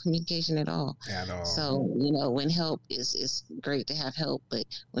or no communication at all. So, when help is great to have help, but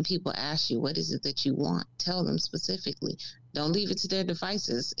when people ask you, what is it that you want? Tell them specifically. Don't leave it to their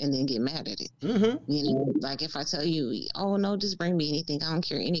devices and then get mad at it. Mm-hmm. Like if I tell you, oh no, just bring me anything. I don't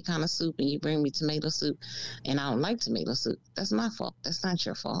care, any kind of soup, and you bring me tomato soup and I don't like tomato soup. That's my fault. That's not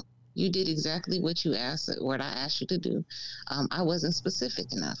your fault. You did exactly what you asked, what I asked you to do. I wasn't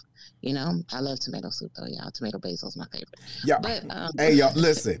specific enough. I love tomato soup though, y'all. Tomato basil is my favorite. Yeah. But, hey, y'all,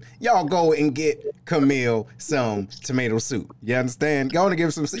 listen. Y'all go and get Camille some tomato soup. You understand? Go and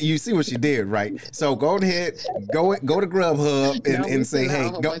give some. You see what she did, right? So go ahead, go to Grubhub and say,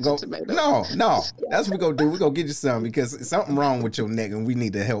 hey, go. No. That's what we gonna do. We gonna get you some because something wrong with your neck, and we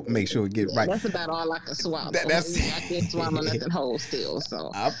need to help make sure it get right. That's about all I can swallow. I can't swallow nothing whole still.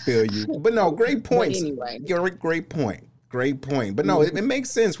 So I feel you, but no, great points. Anyway. Great point. Great point. But no, it makes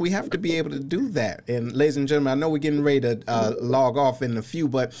sense. We have to be able to do that. And ladies and gentlemen, I know we're getting ready to log off in a few,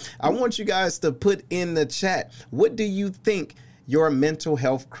 but I want you guys to put in the chat, what do you think your mental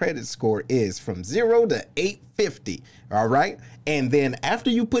health credit score is from 0 to 850? All right. And then after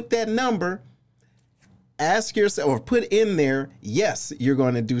you put that number, ask yourself or put in there, yes, you're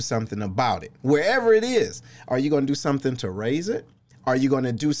going to do something about it. Wherever it is, are you going to do something to raise it? Are you going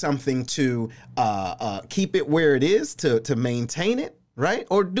to do something to keep it where it is, to maintain it, right?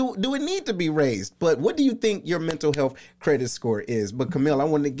 Or do it need to be raised? But what do you think your mental health credit score is? But Camille, I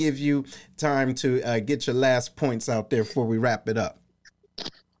want to give you time to get your last points out there before we wrap it up.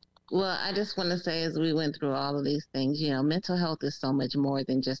 Well, I just want to say, as we went through all of these things, mental health is so much more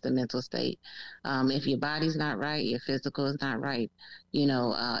than just a mental state. If your body's not right, your physical is not right,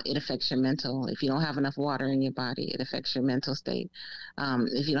 it affects your mental. If you don't have enough water in your body, it affects your mental state.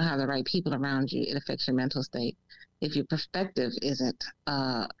 If you don't have the right people around you, it affects your mental state. If your perspective isn't,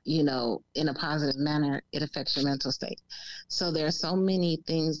 in a positive manner, it affects your mental state. So there are so many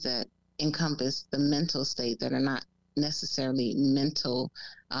things that encompass the mental state that are not necessarily mental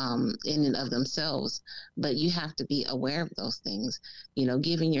in and of themselves, but you have to be aware of those things,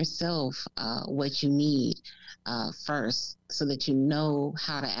 giving yourself what you need first so that you know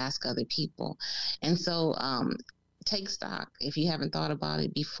how to ask other people. And so take stock. If you haven't thought about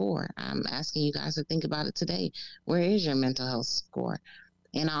it before, I'm asking you guys to think about it today. Where is your mental health score?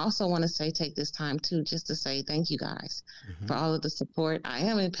 And I also want to take this time too, just to say thank you guys for all of the support. I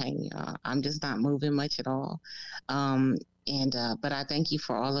am in pain, y'all. I'm just not moving much at all. But I thank you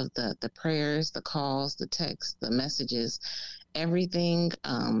for all of the prayers, the calls, the texts, the messages, everything.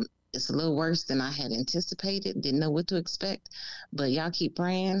 It's a little worse than I had anticipated. Didn't know what to expect, but y'all keep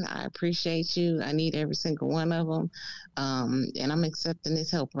praying. I appreciate you. I need every single one of them. And I'm accepting this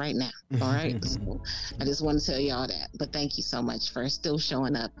help right now. All right. So I just want to tell y'all that, but thank you so much for still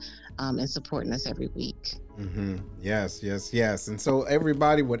showing up and supporting us every week. Mm-hmm. Yes. And so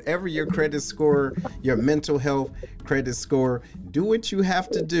everybody, whatever your credit score, your mental health credit score, do what you have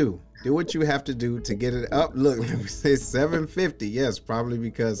to do. Do what you have to do to get it up. Look, let me say 750. Yes, probably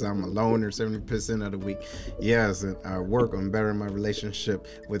because I'm alone or 70% of the week. Yes, and I work on bettering my relationship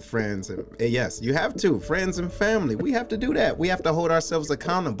with friends. And yes, you have to. Friends and family. We have to do that. We have to hold ourselves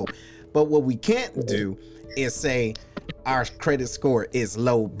accountable. But what we can't do is say our credit score is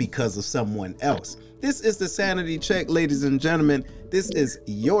low because of someone else. This is the Sanity Check, ladies and gentlemen. This is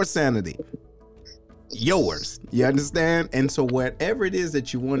your sanity. Yours. You understand? And so whatever it is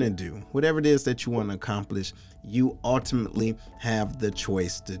that you want to do, whatever it is that you want to accomplish, you ultimately have the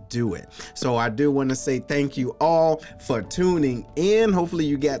choice to do it. So I do want to say thank you all for tuning in. Hopefully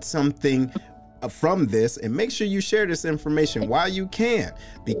you got something from this, and make sure you share this information while you can,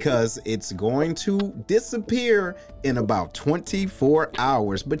 because it's going to disappear in about 24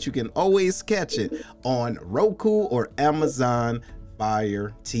 hours, but you can always catch it on Roku or Amazon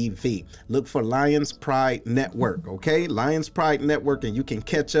Fire TV. Look for Lions Pride Network, okay? Lions Pride Network, and you can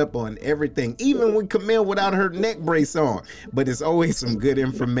catch up on everything, even with Camille without her neck brace on. But it's always some good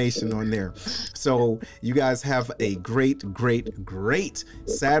information on there. So you guys have a great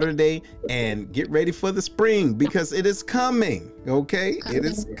Saturday, and get ready for the spring because it is coming, okay? It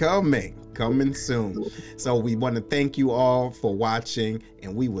is coming soon. So we want to thank you all for watching,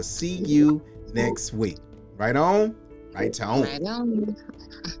 and we will see you next week. Right on? Right on.